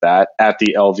reject that at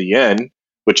the LVN,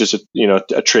 which is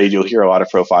a trade you'll hear a lot of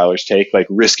profilers take, like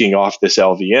risking off this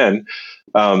LVN.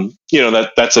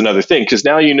 That's another thing, because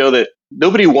now that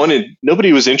nobody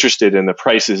was interested in the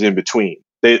prices in between.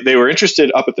 They were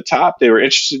interested up at the top, they were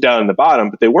interested down in the bottom,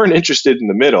 but they weren't interested in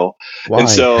the middle. Why? And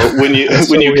so when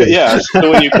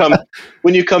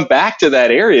you come back to that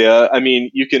area, I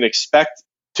mean, you can expect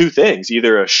two things: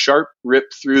 either a sharp rip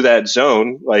through that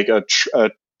zone, like a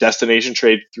destination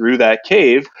trade through that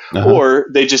cave, or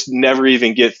they just never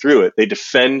even get through it. They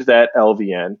defend that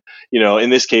LVN. In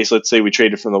this case, let's say we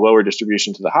traded from the lower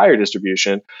distribution to the higher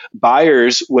distribution.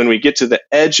 Buyers, when we get to the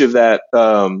edge of that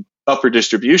upper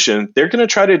distribution, they're going to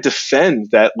try to defend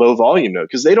that low volume node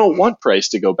because they don't want price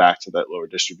to go back to that lower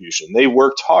distribution. They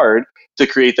worked hard to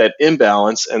create that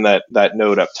imbalance and that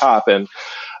node up top. And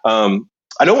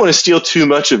I don't want to steal too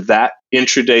much of that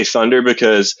intraday thunder,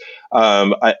 because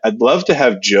I'd love to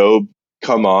have Job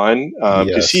come on,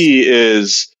 because he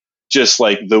is just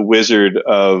like the wizard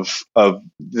of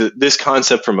this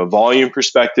concept from a volume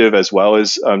perspective, as well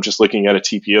as just looking at a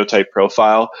TPO type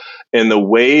profile, and the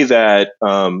way that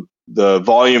the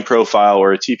volume profile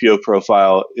or a TPO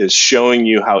profile is showing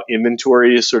you how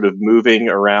inventory is sort of moving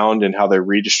around and how they're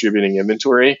redistributing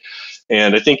inventory.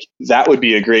 And I think that would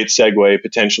be a great segue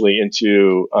potentially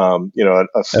into a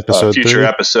future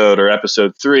episode or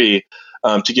episode 3,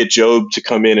 to get Job to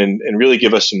come in and really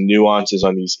give us some nuances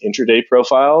on these intraday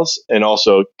profiles and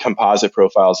also composite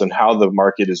profiles and how the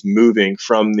market is moving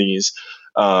from these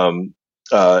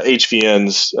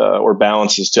HVNs or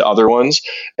balances to other ones,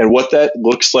 and what that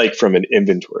looks like from an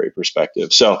inventory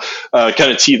perspective. So kind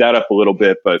of tee that up a little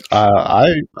bit, but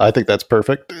I think that's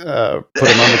perfect. Put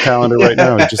him on the calendar right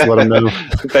now and just let him know.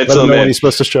 Let him know when he's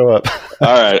supposed to show up.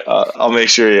 All right, I'll make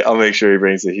sure he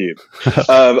brings the heat.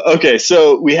 Okay,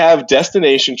 so we have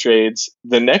destination trades.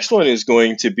 The next one is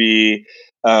going to be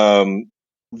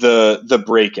the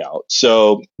breakout.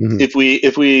 So if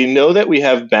we know that we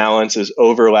have balance as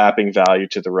overlapping value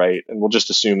to the right, and we'll just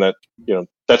assume that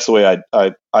that's the way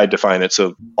I define it.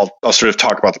 So I'll sort of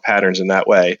talk about the patterns in that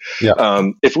way. Yeah.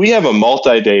 If we have a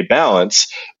multi-day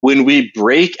balance, when we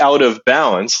break out of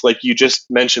balance, like you just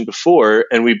mentioned before,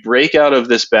 and we break out of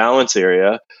this balance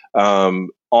area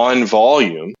on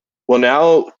volume, well,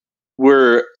 now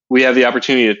we have the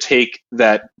opportunity to take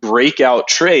that breakout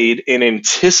trade and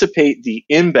anticipate the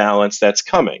imbalance that's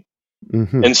coming.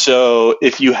 And so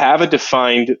if you have a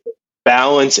defined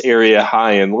balance area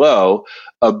high and low,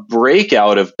 a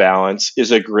breakout of balance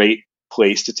is a great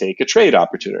place to take a trade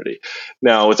opportunity.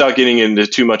 Now, without getting into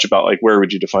too much about like where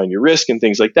would you define your risk and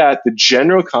things like that, the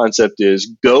general concept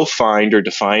is go find or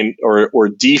define or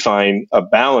define a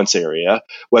balance area,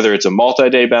 whether it's a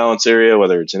multi-day balance area,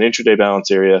 whether it's an intraday balance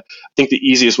area. I think the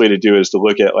easiest way to do it is to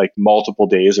look at like multiple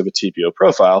days of a TPO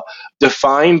profile,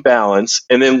 define balance,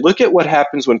 and then look at what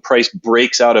happens when price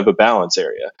breaks out of a balance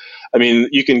area. I mean,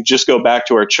 you can just go back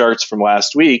to our charts from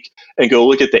last week and go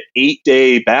look at the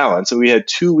 8-day balance. And we had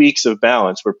 2 weeks of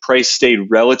balance where price stayed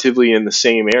relatively in the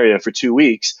same area for 2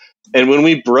 weeks. And when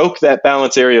we broke that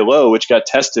balance area low, which got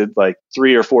tested like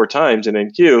 3 or 4 times in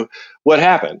NQ, what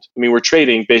happened? I mean, we're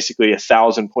trading basically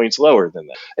 1,000 points lower than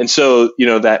that. And so,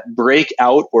 that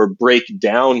breakout or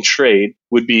breakdown trade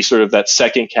would be sort of that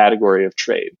second category of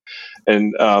trade.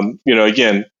 And,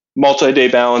 again, multi-day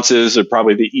balances are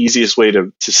probably the easiest way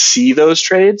to see those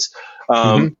trades.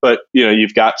 But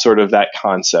you've got sort of that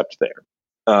concept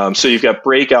there. So you've got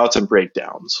breakouts and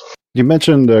breakdowns. You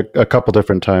mentioned a couple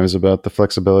different times about the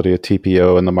flexibility of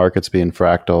TPO and the markets being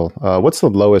fractal. What's the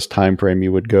lowest time frame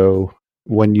you would go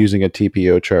when using a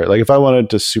TPO chart? Like if I wanted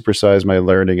to supersize my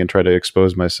learning and try to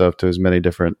expose myself to as many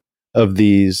different of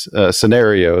these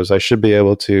scenarios, I should be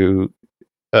able to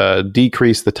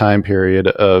decrease the time period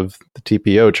of the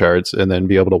TPO charts and then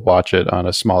be able to watch it on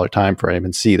a smaller time frame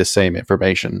and see the same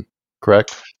information,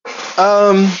 correct?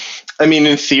 I mean,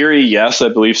 in theory, yes, I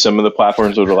believe some of the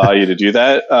platforms would allow you to do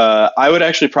that. I would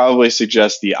actually probably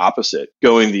suggest the opposite,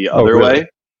 going the other way.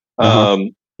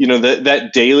 That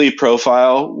daily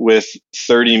profile with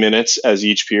 30 minutes as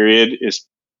each period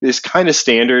is kind of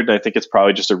standard. And I think it's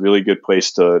probably just a really good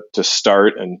place to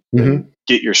start and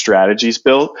get your strategies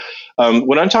built.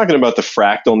 When I'm talking about the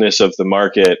fractalness of the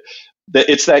market,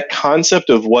 it's that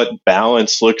concept of what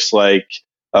balance looks like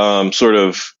sort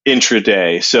of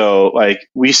intraday. So like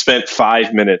we spent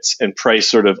 5 minutes and price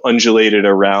sort of undulated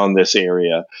around this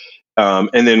area.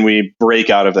 And then we break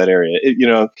out of that area.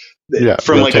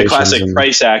 From like a classic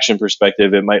price action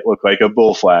perspective, it might look like a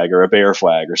bull flag or a bear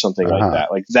flag or something like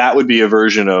that. Like that would be a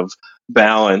version of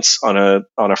balance on a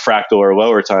fractal or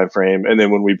lower time frame. And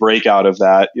then when we break out of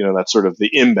that, that's sort of the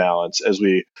imbalance as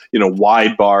we,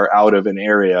 wide bar out of an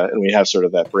area and we have sort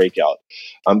of that breakout.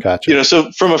 Gotcha.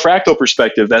 So from a fractal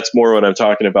perspective, that's more what I'm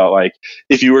talking about. Like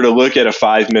if you were to look at a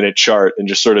 5-minute chart and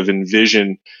just sort of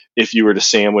envision if you were to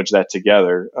sandwich that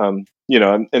together, and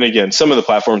again, some of the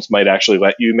platforms might actually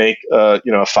let you make, a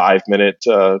 5-minute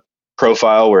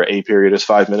profile where a period is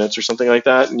 5 minutes or something like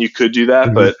that. And you could do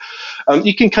that, but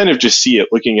you can kind of just see it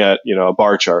looking at, a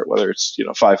bar chart, whether it's,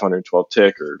 512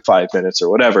 tick or 5 minutes or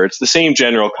whatever. It's the same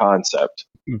general concept.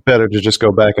 Better to just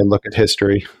go back and look at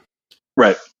history.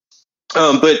 Right.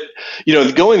 But,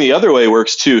 going the other way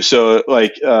works too. So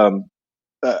like,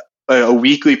 a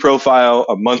weekly profile,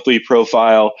 a monthly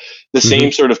profile, the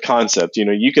same sort of concept.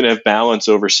 You can have balance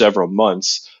over several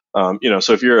months.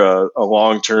 So if you're a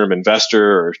long-term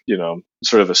investor or,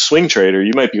 sort of a swing trader,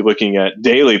 you might be looking at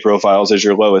daily profiles as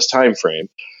your lowest time frame.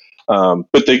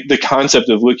 But the concept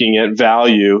of looking at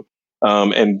value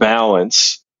and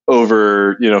balance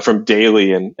over, from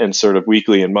daily and sort of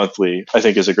weekly and monthly, I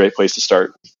think is a great place to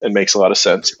start and makes a lot of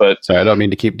sense. But sorry, I don't mean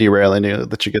to keep derailing you.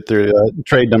 Let you get through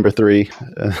trade number 3.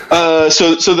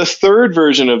 So the third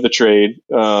version of the trade,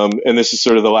 and this is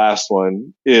sort of the last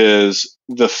one, is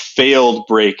the failed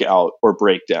breakout or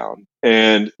breakdown.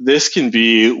 And this can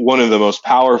be one of the most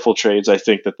powerful trades I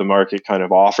think that the market kind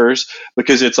of offers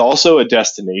because it's also a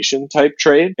destination type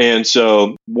trade. And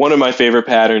so one of my favorite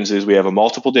patterns is we have a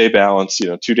multiple day balance,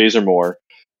 2 days or more,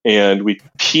 and we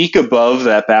peak above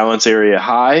that balance area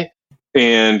high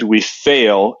and we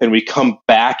fail and we come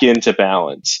back into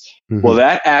balance. Well,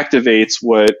 that activates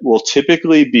what will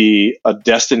typically be a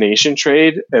destination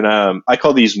trade. And I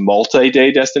call these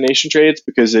multi-day destination trades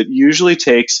because it usually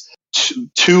takes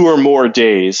 2 or more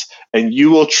days and you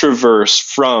will traverse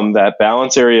from that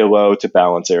balance area low to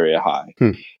balance area high.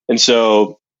 And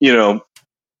so,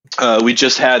 we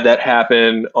just had that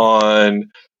happen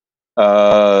on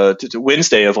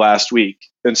Wednesday of last week.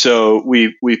 And so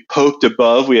we poked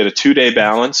above. We had a 2-day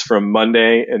balance from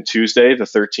Monday and Tuesday, the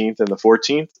 13th and the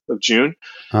 14th of June.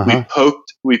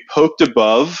 We poked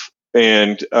above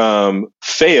and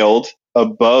failed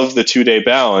above the 2-day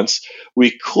balance.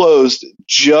 We closed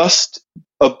just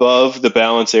above the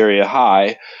balance area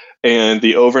high, and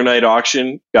the overnight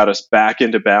auction got us back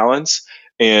into balance.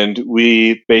 And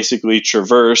we basically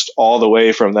traversed all the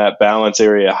way from that balance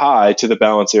area high to the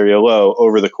balance area low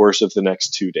over the course of the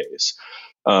next 2 days.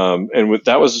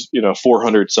 That was,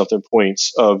 400 something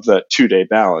points of that 2-day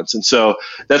balance. And so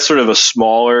that's sort of a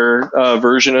smaller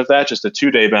version of that, just a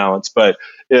 2-day balance. But,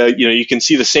 you can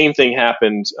see the same thing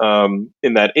happened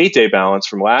in that 8-day balance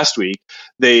from last week.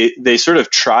 They sort of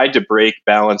tried to break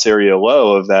balance area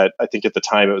low of that. I think at the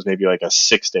time it was maybe like a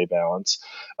 6-day balance.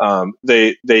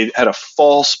 They had a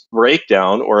false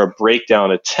breakdown or a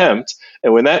breakdown attempt.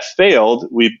 And when that failed,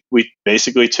 we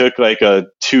basically took like a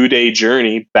 2-day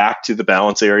journey back to the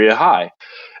balance area high.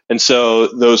 And so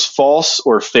those false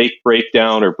or fake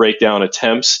breakdown or breakdown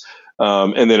attempts,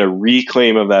 and then a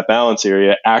reclaim of that balance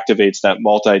area activates that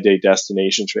multi-day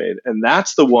destination trade. And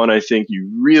that's the one I think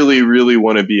you really, really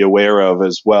want to be aware of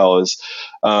as well as,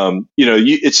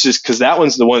 it's just because that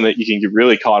one's the one that you can get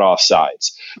really caught off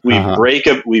sides. We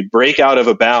break out of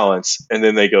a balance and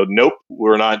then they go, nope,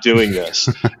 we're not doing this.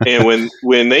 And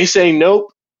when they say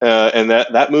nope, and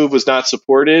that move was not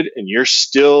supported and you're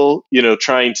still,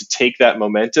 trying to take that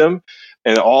momentum,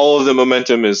 and all of the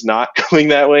momentum is not going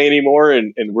that way anymore,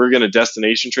 and we're going to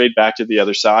destination trade back to the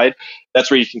other side, that's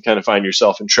where you can kind of find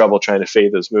yourself in trouble trying to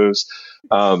fade those moves.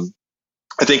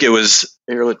 I think it was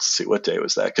here. Let's see, what day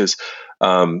was that? Because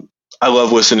I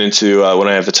love listening to when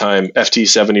I have the time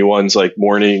FT71's like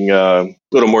morning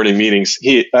little morning meetings.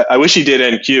 I wish he did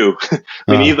NQ.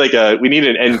 we need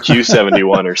an NQ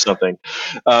 71 or something.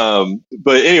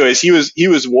 But anyways, he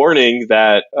was warning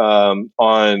that on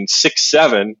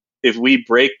 6-7, if we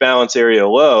break balance area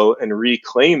low and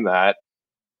reclaim that,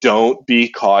 don't be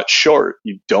caught short.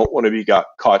 You don't want to be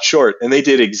caught short. And they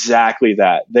did exactly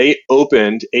that. They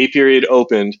opened, A period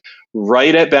opened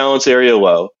right at balance area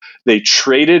low. They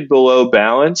traded below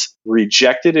balance,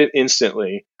 rejected it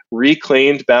instantly,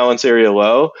 reclaimed balance area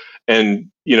low,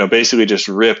 and basically just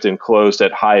ripped and closed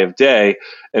at high of day.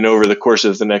 And over the course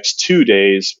of the next 2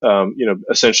 days,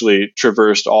 essentially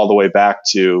traversed all the way back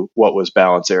to what was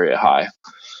balance area high.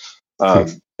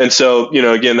 And so,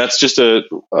 again, that's just a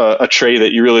trade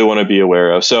that you really want to be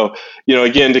aware of. So,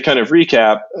 again, to kind of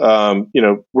recap,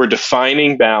 we're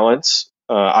defining balance.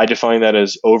 I define that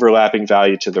as overlapping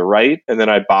value to the right, and then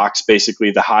I box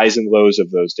basically the highs and lows of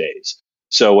those days.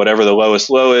 So whatever the lowest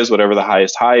low is, whatever the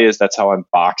highest high is, that's how I'm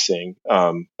boxing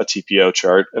a TPO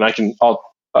chart. And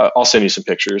I'll send you some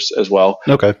pictures as well.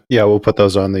 Okay. Yeah, we'll put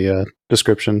those on the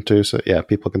description too, so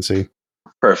people can see.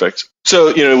 Perfect.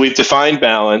 So, we've defined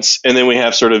balance, and then we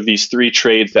have sort of these 3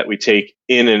 trades that we take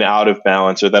in and out of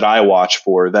balance, or that I watch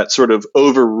for, that sort of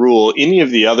overrule any of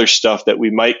the other stuff that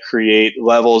we might create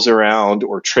levels around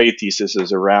or trade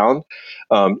theses around.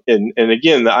 And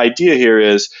again, the idea here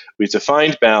is we've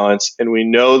defined balance, and we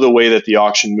know the way that the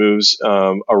auction moves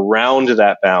around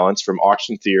that balance from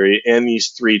auction theory and these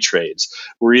 3 trades.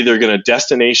 We're either going to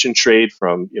destination trade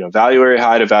from value area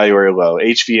high to value area low,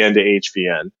 HVN to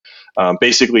HVN.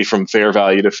 Basically from fair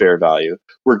value to fair value.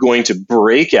 We're going to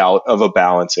break out of a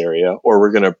balance area, or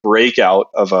we're going to break out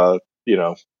of a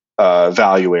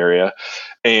value area,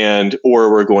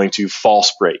 or we're going to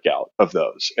false break out of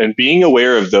those. And being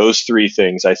aware of those 3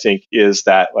 things, I think, is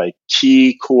that like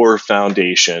key core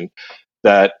foundation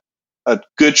that a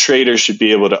good trader should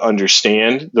be able to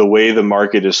understand the way the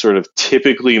market is sort of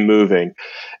typically moving.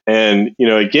 And,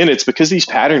 again, it's because these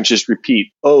patterns just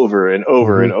repeat over and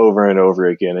over and over and over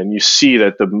again. And you see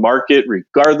that the market,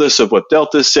 regardless of what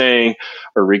Delta is saying,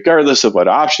 or regardless of what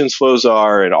options flows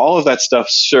are and all of that stuff,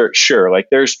 sure, like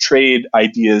there's trade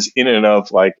ideas in and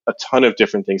of like a ton of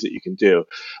different things that you can do.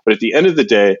 But at the end of the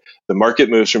day, the market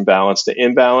moves from balance to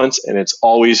imbalance, and it's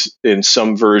always in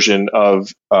some version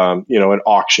of, an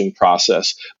auction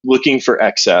process, looking for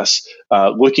excess,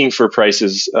 looking for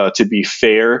prices to be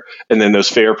fair, and then those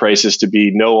fair prices to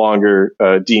be no longer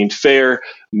deemed fair,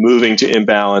 moving to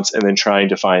imbalance, and then trying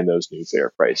to find those new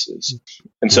fair prices.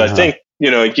 And so I think,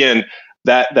 again,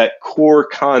 that core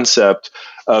concept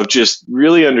of just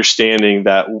really understanding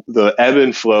that the ebb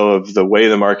and flow of the way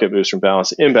the market moves from balance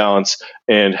to imbalance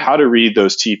and how to read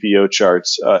those TPO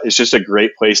charts is just a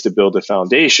great place to build a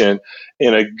foundation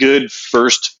and a good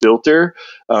first filter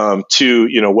to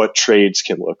what trades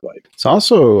can look like. It's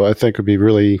also, I think, would be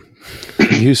really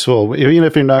useful, even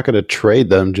if you're not going to trade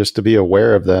them, just to be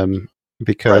aware of them.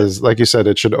 Because, like you said,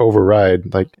 it should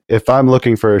override. Like, if I'm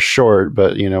looking for a short,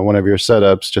 but one of your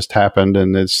setups just happened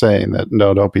and it's saying that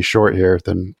no, don't be short here,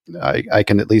 then I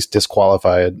can at least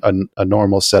disqualify a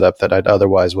normal setup that I'd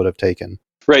otherwise would have taken.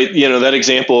 Right. That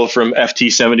example from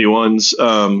FT71's,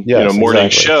 morning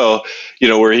show,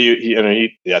 where he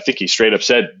I think he straight up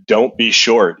said, don't be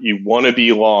short. You want to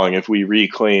be long if we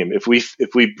reclaim. If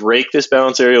we break this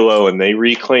balance area low and they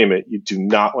reclaim it, you do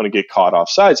not want to get caught off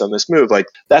sides on this move. Like,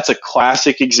 that's a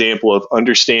classic example of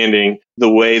understanding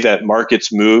the way that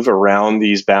markets move around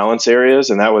these balance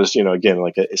areas. And that was, again,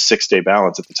 like a 6-day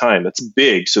balance at the time. That's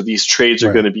big. So these trades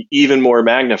are going to be even more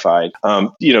magnified.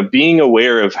 Being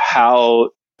aware of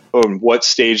how or what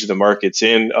stage the market's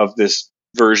in of this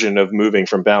version of moving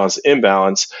from balance to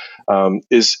imbalance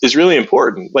is really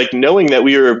important. Like, knowing that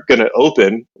we were going to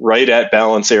open right at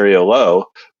balance area low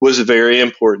was a very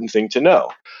important thing to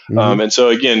know. And so,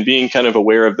 again, being kind of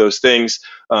aware of those things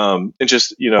and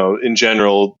just, in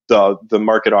general, the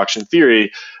market auction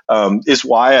theory is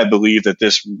why I believe that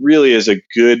this really is a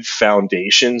good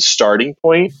foundation starting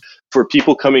point for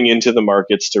people coming into the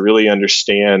markets to really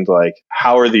understand, like,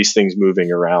 how are these things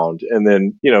moving around? And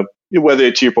then,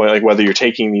 whether, to your point, like whether you're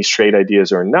taking these trade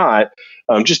ideas or not,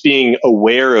 just being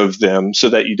aware of them so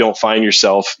that you don't find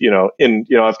yourself,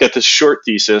 I've got this short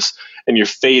thesis and you're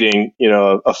fading,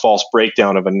 a false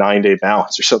breakdown of a 9-day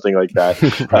balance or something like that.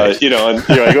 Right. And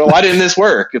you're like, well, why didn't this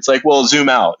work? It's like, well, zoom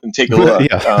out and take a look.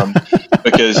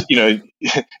 Because,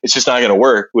 it's just not going to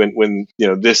work when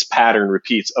this pattern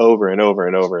repeats over and over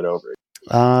and over and over.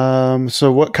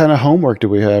 So what kind of homework do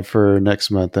we have for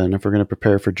next month then, if we're going to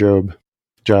prepare for Job?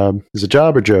 Is it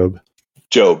Job or Job?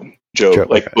 Job,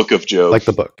 like okay. Book of Job. Like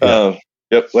the book. Yeah.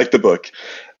 Yep, like the book.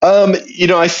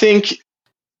 I think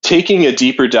taking a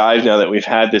deeper dive now that we've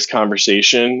had this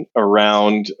conversation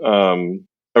around the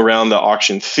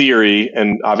auction theory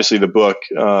and obviously the book,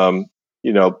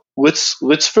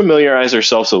 let's familiarize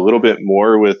ourselves a little bit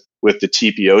more with the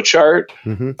TPO chart.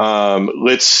 Mm-hmm.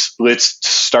 Let's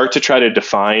start to try to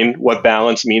define what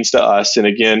balance means to us. And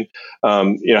again,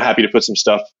 happy to put some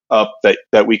stuff up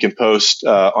that we can post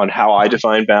on how I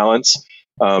define balance.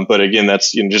 But again,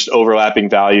 that's just overlapping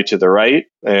value to the right,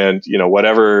 and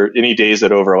any days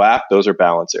that overlap, those are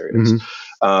balance areas.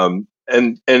 Mm-hmm.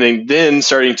 And then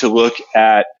starting to look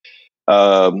at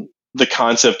the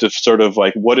concept of sort of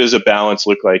like, what does a balance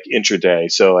look like intraday?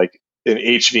 So like in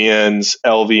HVNs,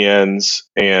 LVNs,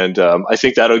 and I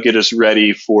think that'll get us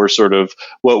ready for sort of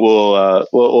what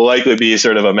will likely be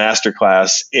sort of a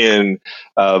masterclass in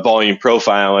volume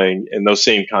profiling, and those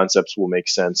same concepts will make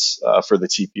sense for the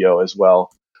TPO as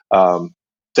well.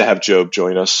 To have Job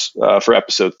join us for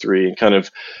episode 3 and kind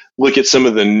of look at some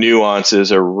of the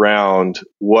nuances around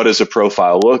what does a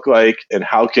profile look like, and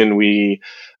how can we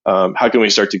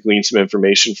start to glean some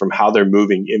information from how they're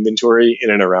moving inventory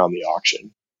in and around the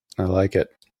auction. I like it.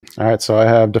 All right, so I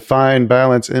have define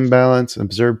balance, imbalance,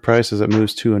 observe price as it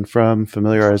moves to and from,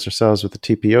 familiarize ourselves with the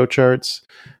TPO charts,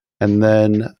 and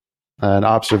then an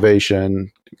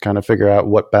observation, kind of figure out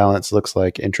what balance looks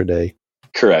like intraday.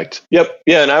 Correct. Yep.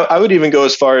 Yeah, and I would even go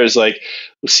as far as like,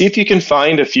 see if you can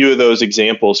find a few of those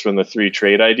examples from the 3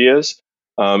 trade ideas.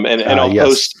 And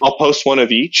I'll post one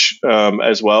of each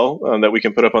as well that we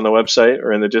can put up on the website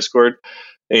or in the Discord,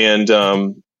 and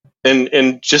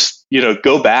just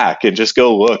go back and just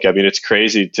go look. I mean, it's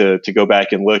crazy to go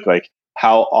back and look like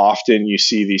how often you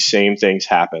see these same things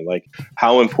happen. Like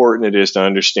how important it is to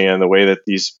understand the way that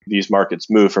these markets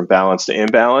move from balance to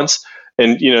imbalance,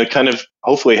 and kind of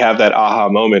hopefully have that aha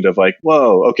moment of like,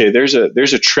 whoa, okay, there's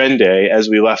a trend day as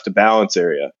we left a balance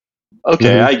area.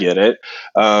 Okay, mm-hmm. I get it.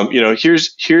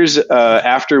 Here's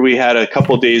after we had a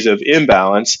couple days of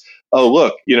imbalance. Oh,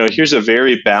 look, here's a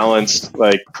very balanced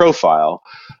like profile.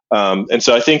 And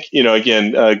so I think,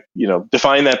 again,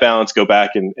 define that balance, go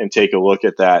back and take a look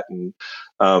at that, and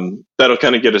that'll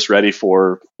kind of get us ready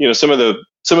for some of the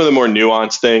more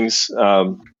nuanced things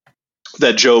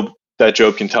that Job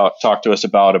can talk to us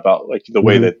about like the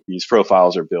way mm-hmm. that these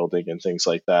profiles are building and things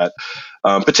like that.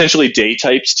 Potentially day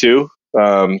types too.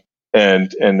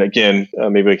 And again,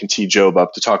 maybe we can tee Job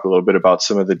up to talk a little bit about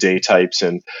some of the day types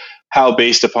and how,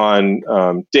 based upon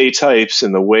day types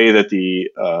and the way that the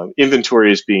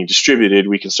inventory is being distributed,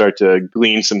 we can start to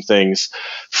glean some things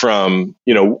from,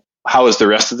 how is the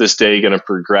rest of this day going to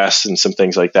progress and some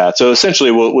things like that. So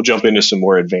essentially, we'll jump into some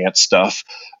more advanced stuff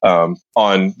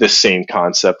on this same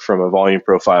concept from a volume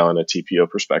profile and a TPO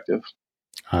perspective.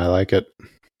 I like it.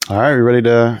 All right, we ready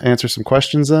to answer some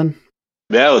questions then?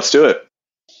 Yeah, let's do it.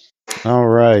 All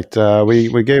right.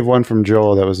 We gave one from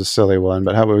Joel that was a silly one,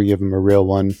 but how about we give him a real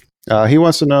one? He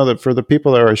wants to know that for the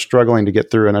people that are struggling to get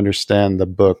through and understand the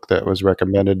book that was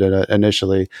recommended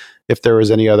initially, if there was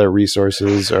any other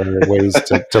resources or ways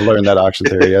to learn that auction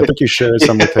theory. I think you shared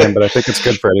some with him, but I think it's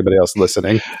good for anybody else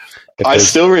listening. I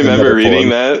still remember reading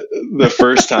that the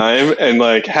first time and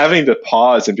like having to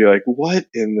pause and be like, what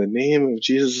in the name of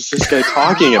Jesus is this guy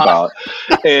talking about?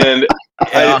 And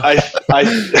I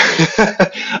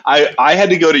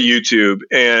had to go to YouTube,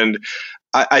 and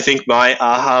I think my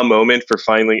aha moment for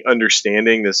finally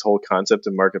understanding this whole concept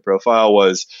of market profile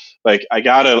was like, I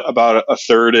got about a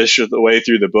third-ish of the way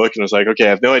through the book and was like, okay, I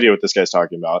have no idea what this guy's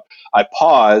talking about. I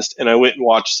paused and I went and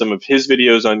watched some of his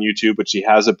videos on YouTube, which he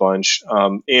has a bunch,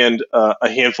 and a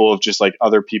handful of just like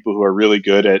other people who are really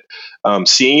good at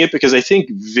seeing it, because I think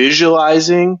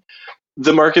visualizing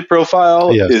the market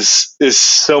profile is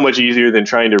so much easier than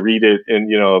trying to read it in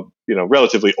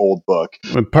relatively old book.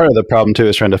 And part of the problem too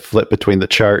is trying to flip between the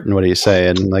chart and what he's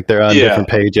saying. Like they're on different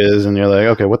pages, and you're like,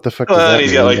 okay, what the fuck? Well, does that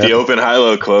he's got like the open, high,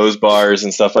 low, close bars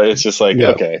and stuff. It's just like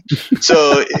okay,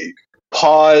 so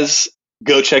pause,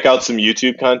 go check out some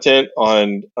YouTube content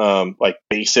on like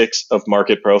basics of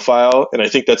market profile. And I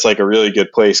think that's like a really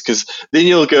good place, because then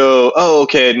you'll go, oh,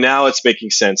 okay, now it's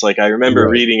making sense. Like I remember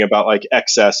reading about like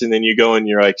excess, and then you go and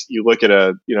you're like, you look at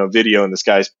a video and this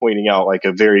guy's pointing out like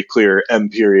a very clear M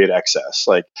period excess.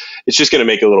 Like it's just going to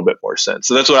make a little bit more sense.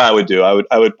 So that's what I would do.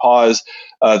 I would pause.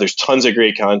 There's tons of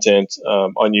great content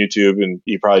on YouTube, and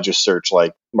you probably just search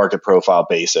like market profile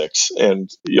basics, and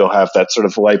you'll have that sort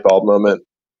of light bulb moment.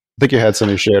 I think you had some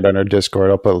you shared on our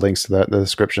Discord. I'll put links to that in the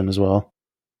description as well.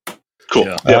 Cool.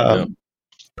 Yeah.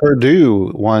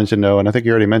 Purdue wanted to know, and I think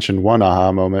you already mentioned one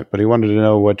aha moment, but he wanted to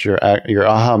know what your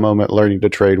aha moment learning to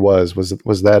trade was. Was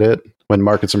that it? When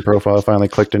markets and profile finally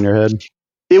clicked in your head?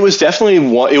 It was definitely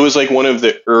one. It was like one of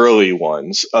the early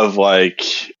ones of like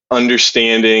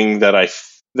understanding that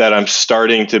I'm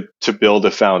starting to build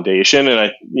a foundation.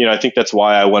 And I think that's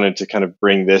why I wanted to kind of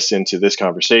bring this into this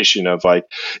conversation of like,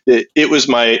 it was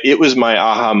my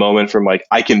aha moment from like,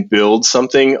 I can build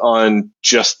something on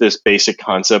just this basic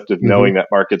concept of knowing that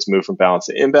markets move from balance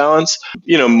to imbalance.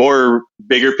 More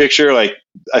bigger picture, like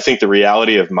I think the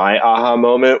reality of my aha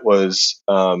moment was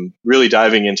really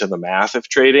diving into the math of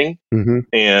trading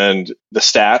and the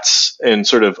stats, and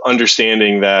sort of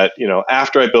understanding that,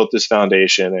 after I built this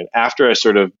foundation and after I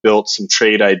sort of built some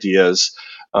trade ideas,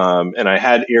 and I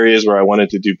had areas where I wanted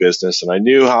to do business, and I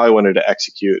knew how I wanted to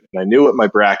execute, and I knew what my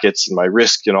brackets and my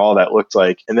risk and all that looked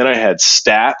like. And then I had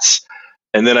stats.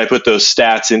 And then I put those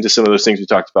stats into some of those things we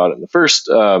talked about in the first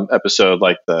episode,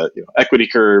 like the equity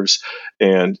curves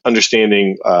and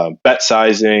understanding bet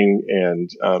sizing and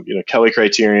Kelly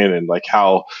criterion, and like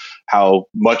how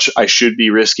much I should be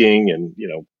risking,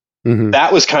 and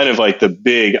that was kind of like the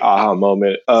big aha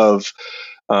moment of.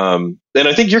 And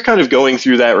I think you're kind of going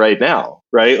through that right now,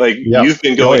 right? Like you've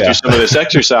been going through some of this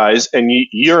exercise, and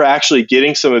you're actually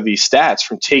getting some of these stats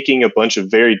from taking a bunch of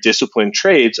very disciplined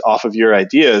trades off of your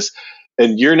ideas.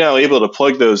 And you're now able to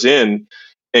plug those in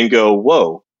and go,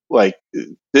 whoa, like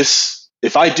this,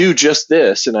 if I do just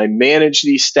this and I manage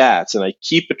these stats and I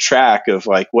keep a track of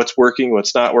like what's working,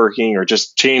 what's not working, or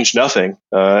just change nothing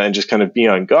and just kind of be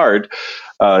on guard,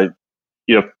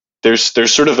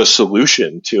 there's sort of a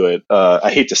solution to it. I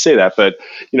hate to say that, but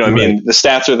I mean, the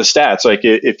stats are the stats. Like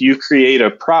if you create a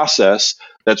process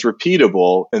that's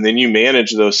repeatable and then you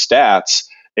manage those stats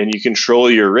and you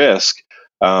control your risk,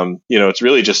 it's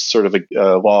really just sort of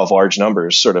a law of large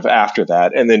numbers sort of after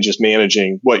that, and then just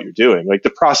managing what you're doing. Like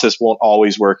the process won't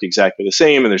always work exactly the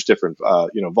same, and there's different,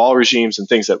 vol regimes and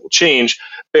things that will change,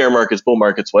 bear markets, bull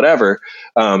markets, whatever.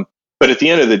 But at the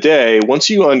end of the day, once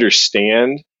you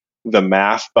understand the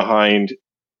math behind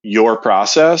your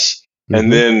process,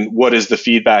 and then what is the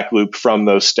feedback loop from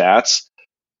those stats,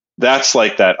 that's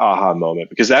like that aha moment,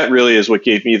 because that really is what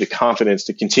gave me the confidence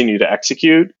to continue to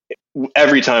execute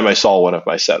every time I saw one of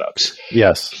my setups.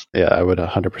 Yes. Yeah, I would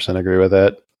 100% agree with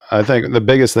that. I think the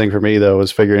biggest thing for me, though,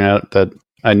 was figuring out that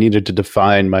I needed to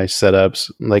define my setups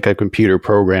like a computer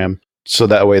program. So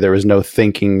that way there was no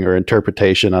thinking or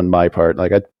interpretation on my part.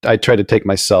 Like I tried to take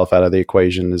myself out of the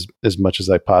equation as much as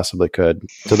I possibly could,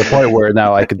 to the point where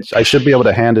now I should be able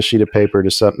to hand a sheet of paper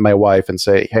to my wife and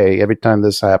say, hey, every time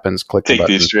this happens, click the button.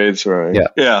 Take these trades, right?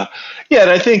 Yeah. And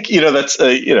I think, that's,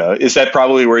 is that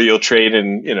probably where you'll trade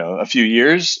in, a few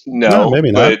years? No,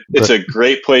 maybe not. But it's a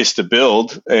great place to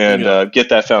build and get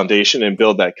that foundation and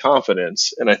build that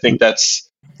confidence. And I think that's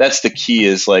the key,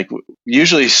 is like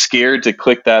usually scared to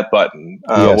click that button,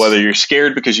 whether you're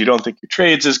scared because you don't think your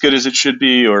trade's as good as it should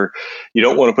be, or you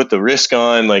don't want to put the risk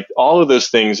on. Like all of those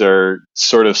things are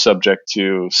sort of subject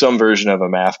to some version of a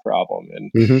math problem.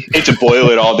 And hate to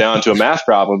boil it all down to a math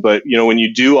problem, but when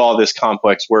you do all this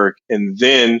complex work and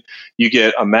then you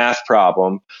get a math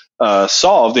problem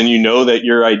solved, and that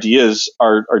your ideas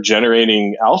are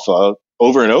generating alpha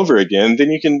over and over again,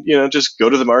 then you can, just go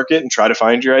to the market and try to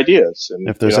find your ideas. And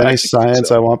if there's any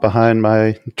science I want behind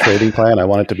my trading plan, I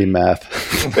want it to be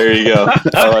math. There you go.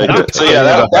 I like it. So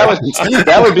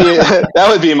that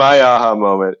would be my aha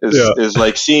moment is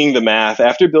like seeing the math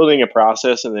after building a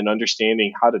process and then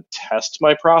understanding how to test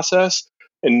my process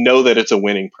and know that it's a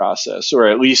winning process, or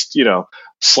at least,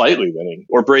 slightly winning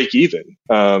or break even,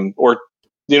 or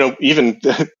even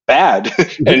bad,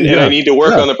 and I need to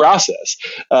work on the process.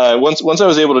 Once I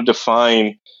was able to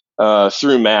define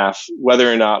through math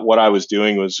whether or not what I was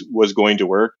doing was going to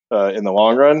work in the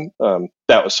long run,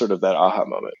 that was sort of that aha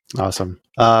moment. Awesome.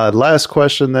 Last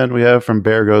question then we have from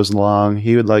Bear Goes Long.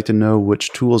 He would like to know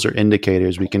which tools or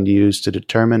indicators we can use to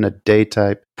determine a day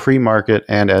type pre-market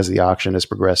and as the auction is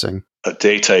progressing. A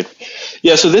day type.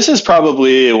 Yeah, so this is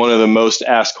probably one of the most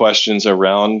asked questions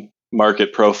around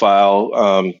market profile.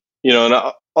 And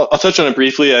I'll touch on it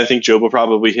briefly. I think Joe will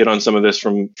probably hit on some of this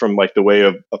from like the way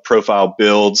of profile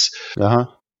builds. Uh-huh.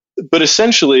 But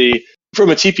essentially, from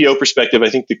a TPO perspective, I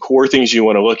think the core things you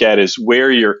want to look at is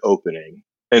where you're opening.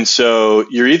 And so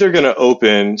you're either going to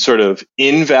open sort of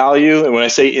in value, and when I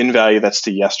say in value, that's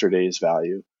to yesterday's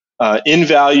value, in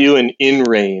value and in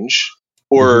range,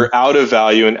 or out of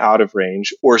value and out of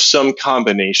range, or some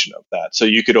combination of that. So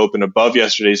you could open above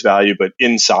yesterday's value, but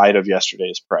inside of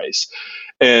yesterday's price.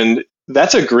 And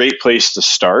that's a great place to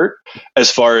start as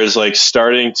far as like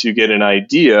starting to get an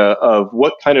idea of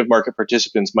what kind of market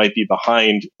participants might be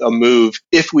behind a move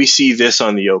if we see this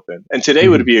on the open. And today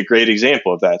would be a great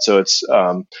example of that. So it's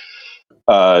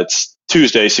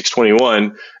Tuesday,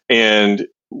 6/21, and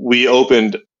we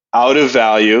opened out of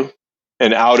value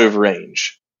and out of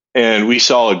range. And we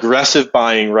saw aggressive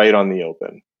buying right on the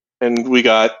open. And we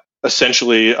got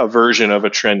essentially a version of a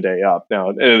trend day up. Now,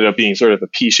 it ended up being sort of a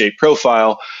P-shaped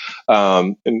profile,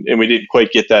 and we didn't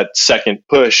quite get that second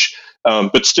push.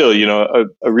 But still,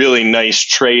 a really nice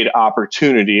trade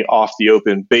opportunity off the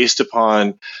open based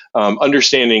upon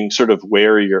understanding sort of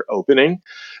where you're opening.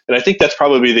 And I think that's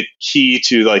probably the key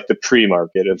to like the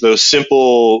pre-market of those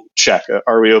simple check.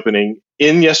 Are we opening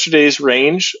in yesterday's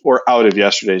range or out of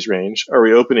yesterday's range? Are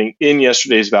we opening in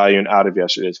yesterday's value and out of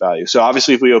yesterday's value? So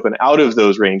obviously, if we open out of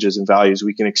those ranges and values,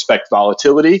 we can expect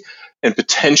volatility and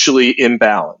potentially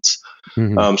imbalance.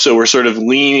 So we're sort of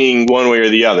leaning one way or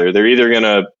the other. They're either going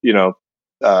to,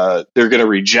 they're going to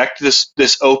reject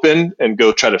this open and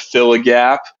go try to fill a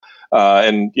gap,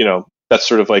 and that's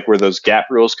sort of like where those gap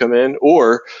rules come in,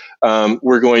 or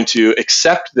we're going to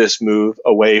accept this move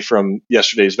away from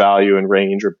yesterday's value and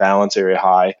range or balance area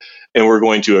high, and we're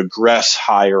going to aggress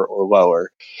higher or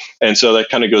lower. And so that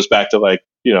kind of goes back to like,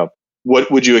 what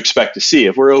would you expect to see?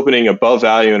 If we're opening above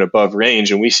value and above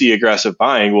range and we see aggressive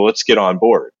buying, well, let's get on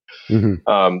board. And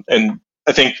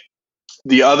I think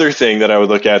the other thing that I would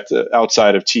look at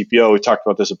outside of TPO, we talked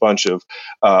about this a bunch of,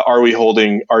 are we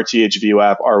holding RTH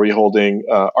VWAP? Are we holding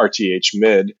RTH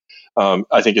mid?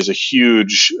 I think is a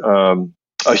huge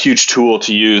tool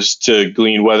to use to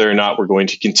glean whether or not we're going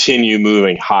to continue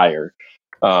moving higher.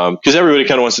 Because everybody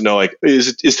kind of wants to know, like,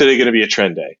 is today going to be a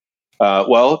trend day?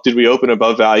 Well, did we open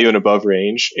above value and above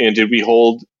range? And did we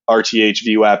hold RTH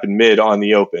VWAP and mid on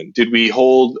the open? Did we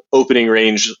hold opening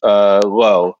range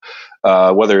low?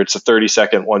 Whether it's a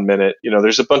 30-second, 1 minute,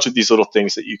 there's a bunch of these little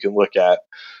things that you can look at.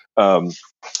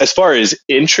 As far as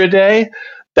intraday,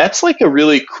 that's like a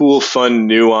really cool, fun,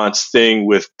 nuanced thing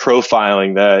with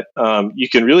profiling that you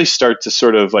can really start to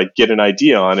sort of like get an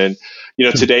idea on. And,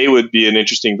 today would be an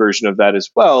interesting version of that as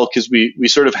well, because we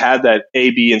sort of had that A,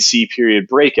 B, and C period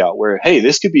breakout where, hey,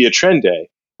 this could be a trend day.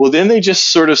 Well, then they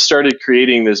just sort of started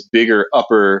creating this bigger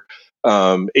upper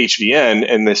HVN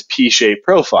and this P-shaped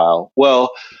profile.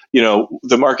 Well,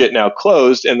 the market now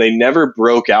closed and they never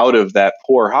broke out of that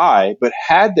poor high. But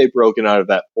had they broken out of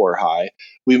that poor high,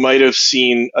 we might have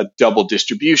seen a double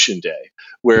distribution day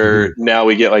where now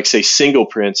we get like, say, single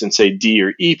prints and say D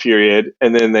or E period,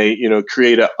 and then they,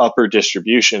 create an upper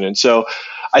distribution. And so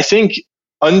I think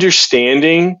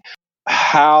understanding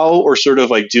how, or sort of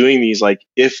like doing these like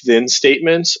if then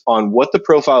statements on what the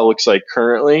profile looks like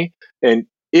currently, and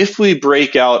if we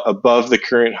break out above the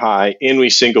current high and we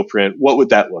single print, what would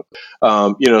that look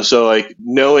like? So like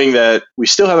knowing that we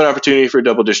still have an opportunity for a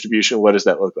double distribution, what does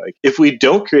that look like? If we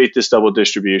don't create this double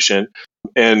distribution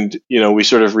and, we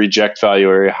sort of reject value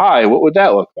area high, what would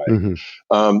that look like?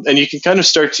 And you can kind of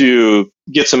start to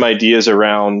get some ideas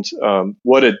around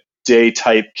what a day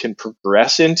type can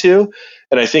progress into.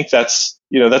 And I think that's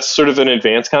sort of an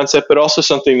advanced concept, but also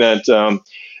something that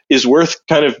is worth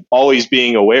kind of always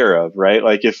being aware of, right?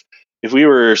 Like if we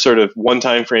were sort of one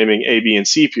time framing A, B, and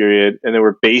C period, and then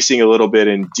we're basing a little bit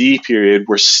in D period,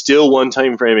 we're still one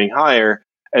time framing higher,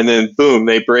 and then boom,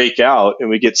 they break out and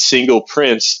we get single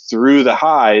prints through the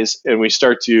highs, and we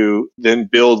start to then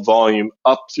build volume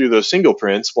up through those single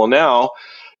prints. Well, now,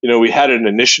 we had an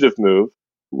initiative move.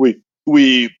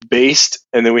 We based,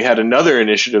 and then we had another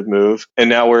initiative move, and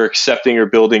now we're accepting or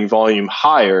building volume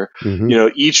higher.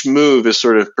 Each move is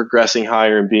sort of progressing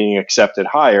higher and being accepted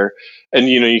higher. And,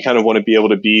 you kind of want to be able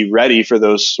to be ready for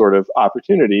those sort of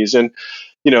opportunities. And,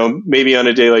 maybe on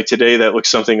a day like today, that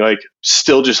looks something like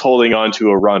still just holding on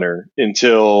to a runner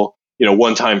until,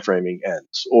 one time framing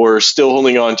ends, or still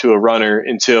holding on to a runner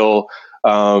until,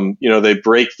 they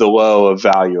break the low of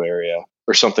value area,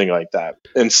 or something like that,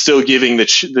 and still giving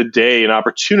the day an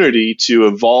opportunity to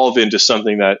evolve into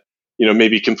something that,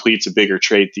 maybe completes a bigger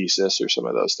trade thesis or some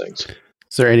of those things.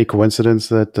 Is there any coincidence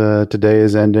that today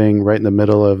is ending right in the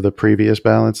middle of the previous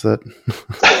balance that,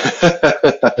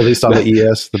 at least on the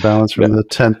ES, the balance from the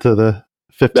 10th to the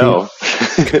 15. No,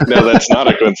 no, that's not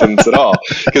a coincidence at all,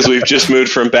 because we've just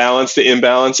moved from balance to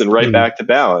imbalance and right back to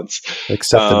balance.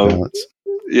 Accepted balance.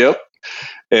 Yep.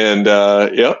 And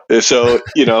yep. So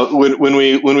when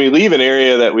we leave an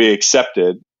area that we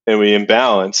accepted and we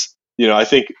imbalance, I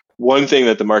think one thing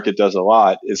that the market does a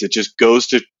lot is it just goes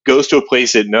to a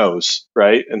place it knows,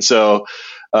 right? And so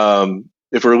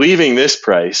if we're leaving this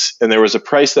price and there was a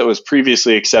price that was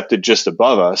previously accepted just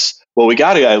above us, well, we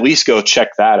got to at least go check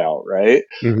that out, right?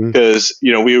 Because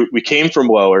we came from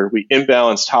lower, we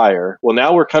imbalanced higher. Well,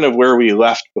 now we're kind of where we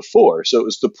left before, so it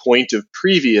was the point of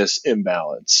previous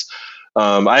imbalance.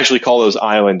 I actually call those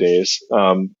island days,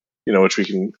 which we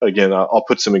can, again, I'll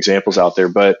put some examples out there,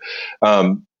 but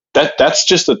that's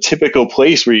just a typical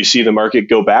place where you see the market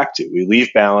go back to. We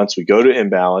leave balance, we go to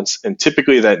imbalance, and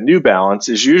typically that new balance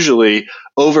is usually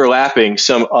overlapping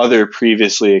some other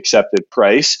previously accepted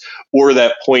price or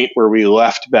that point where we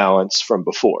left balance from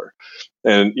before.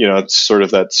 And, it's sort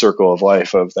of that circle of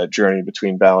life of that journey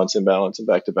between balance, imbalance, and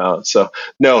back to balance. So,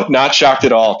 no, not shocked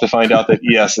at all to find out that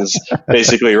ES is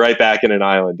basically right back in an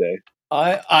island day.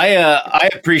 I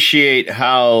appreciate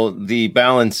how the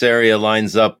balance area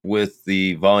lines up with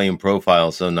the volume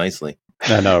profile so nicely.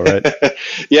 I know, right?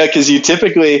 Yeah, because you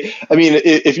typically,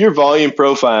 if you're volume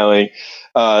profiling,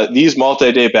 these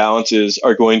multi-day balances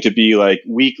are going to be like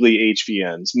weekly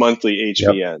HVNs, monthly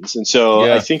HVNs. Yep. And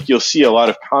so I think you'll see a lot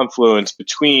of confluence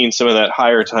between some of that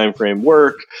higher time frame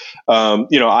work.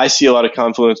 I see a lot of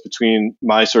confluence between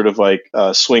my sort of like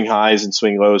swing highs and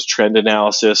swing lows trend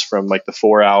analysis from like the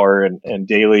 4-hour and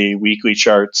daily, weekly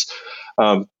charts.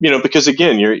 Because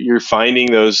again, you're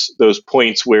finding those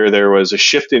points where there was a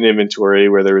shift in inventory,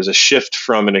 where there was a shift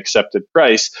from an accepted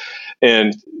price.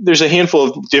 And there's a handful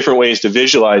of different ways to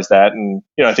visualize that. And,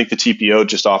 I think the TPO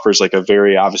just offers like a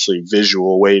very obviously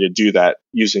visual way to do that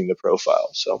using the profile.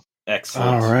 So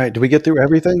excellent. All right. Did we get through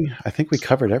everything? I think we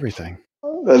covered everything.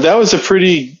 That was a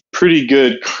pretty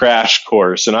good crash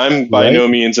course, and I'm by no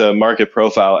means a market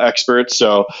profile expert,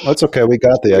 so that's okay. We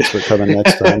got the expert coming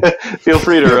next time. Feel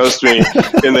free to roast me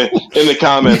in the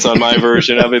comments on my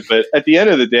version of it. But at the end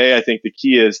of the day, I think the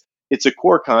key is it's a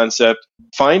core concept.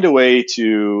 Find a way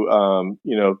to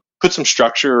put some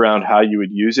structure around how you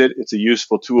would use it. It's a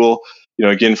useful tool.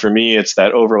 Again, for me, it's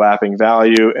that overlapping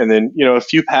value, and then a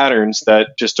few patterns that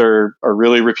just are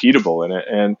really repeatable in it.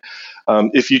 And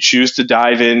if you choose to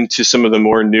dive into some of the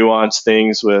more nuanced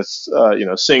things with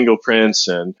single prints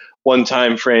and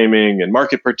one-time framing and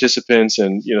market participants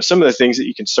and some of the things that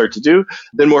you can start to do,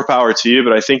 then more power to you.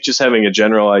 But I think just having a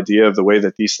general idea of the way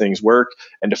that these things work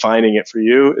and defining it for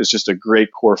you is just a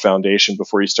great core foundation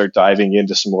before you start diving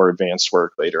into some more advanced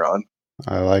work later on.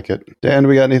 I like it. Dan,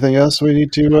 we got anything else we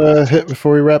need to hit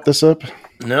before we wrap this up?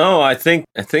 No, I think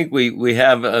we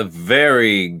have a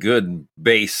very good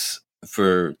base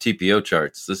for TPO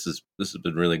charts. This has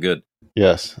been really good.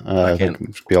 Yes, I think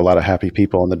there'll be a lot of happy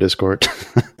people on the Discord.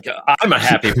 I'm a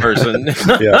happy person.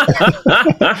 Yeah,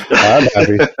 I'm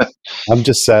happy. I'm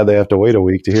just sad they have to wait a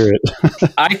week to hear it.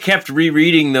 I kept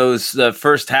rereading the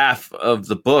first half of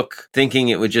the book, thinking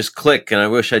it would just click, and I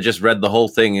wish I just read the whole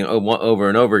thing over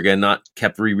and over again, not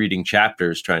kept rereading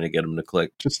chapters trying to get them to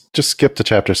click. Just skip to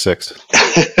chapter 6.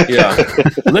 Yeah,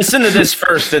 listen to this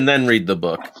first and then read the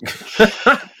book.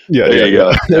 Yeah, there you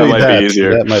go. That might be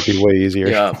easier. That might be way easier.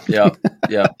 Yeah.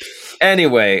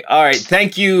 Anyway, all right.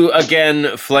 Thank you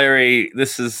again, Flary.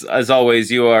 This is, as always,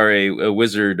 you are a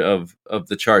wizard of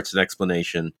the charts and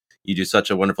explanation. You do such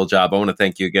a wonderful job. I want to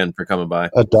thank you again for coming by.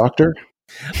 A doctor?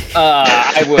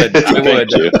 I would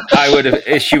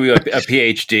issue you a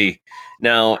PhD.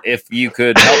 Now, if you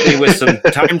could help me with some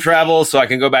time travel so I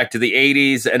can go back to the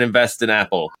 80s and invest in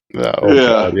Apple.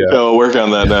 God, we'll work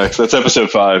on that next. That's episode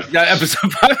 5. Yeah,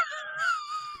 episode 5.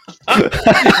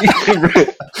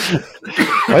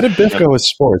 Why did Biff go with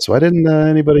sports? Why didn't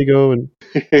anybody go and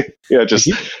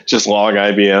just log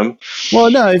IBM?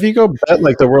 Well, no, if you go bet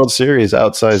like the World Series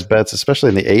outsized bets, especially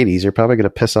in the 80s, you're probably going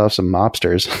to piss off some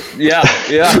mobsters. Yeah.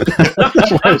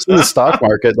 It's in the stock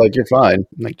market, like you're fine.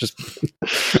 Like just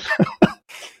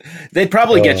they'd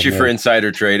probably get you for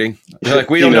insider trading. They're like,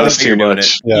 we don't know if you're doing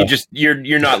it. Yeah.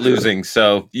 You're not losing,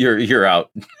 so you're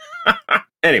out.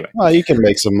 Anyway, well, you can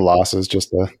make some losses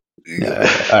just to.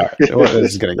 All right,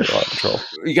 this is going to get out of control.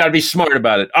 You got to be smart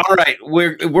about it. All right,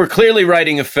 we're clearly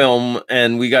writing a film,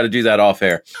 and we got to do that off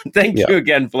air. Thank you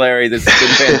again, Flary. This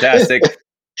has been fantastic.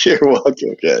 You're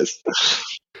welcome, guys.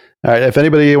 All right, if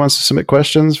anybody wants to submit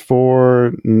questions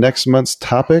for next month's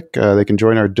topic, they can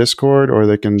join our Discord, or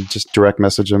they can just direct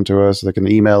message them to us. They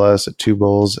can email us at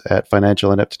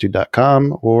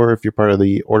twobulls@financialineptitude.com, or if you're part of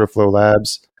the Order Flow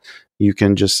Labs, you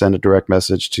can just send a direct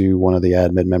message to one of the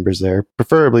admin members there,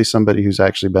 preferably somebody who's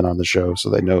actually been on the show so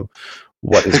they know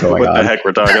what is going on. What the heck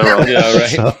we're talking about. Yeah, right.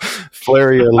 So,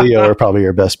 Flurry or Leo are probably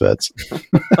your best bets.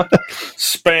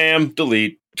 Spam,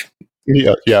 delete.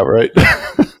 Yeah, right.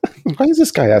 Why is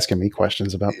this guy asking me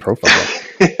questions about profile?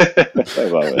 I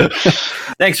love it.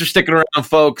 Thanks for sticking around,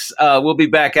 folks. We'll be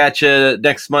back at you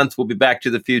next month. We'll be back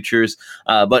to the futures.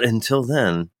 But until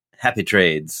then, happy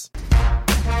trades.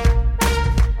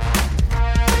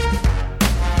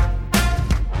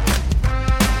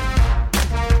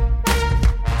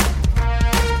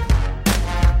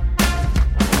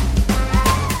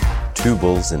 Two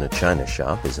Bulls in a China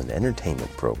Shop is an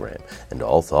entertainment program, and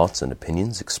all thoughts and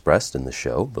opinions expressed in the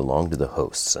show belong to the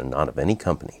hosts and not of any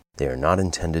company. They are not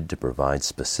intended to provide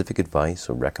specific advice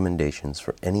or recommendations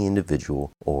for any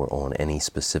individual or on any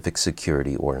specific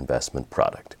security or investment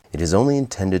product. It is only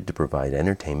intended to provide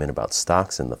entertainment about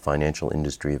stocks in the financial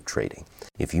industry of trading.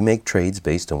 If you make trades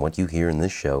based on what you hear in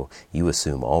this show, you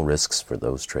assume all risks for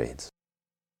those trades.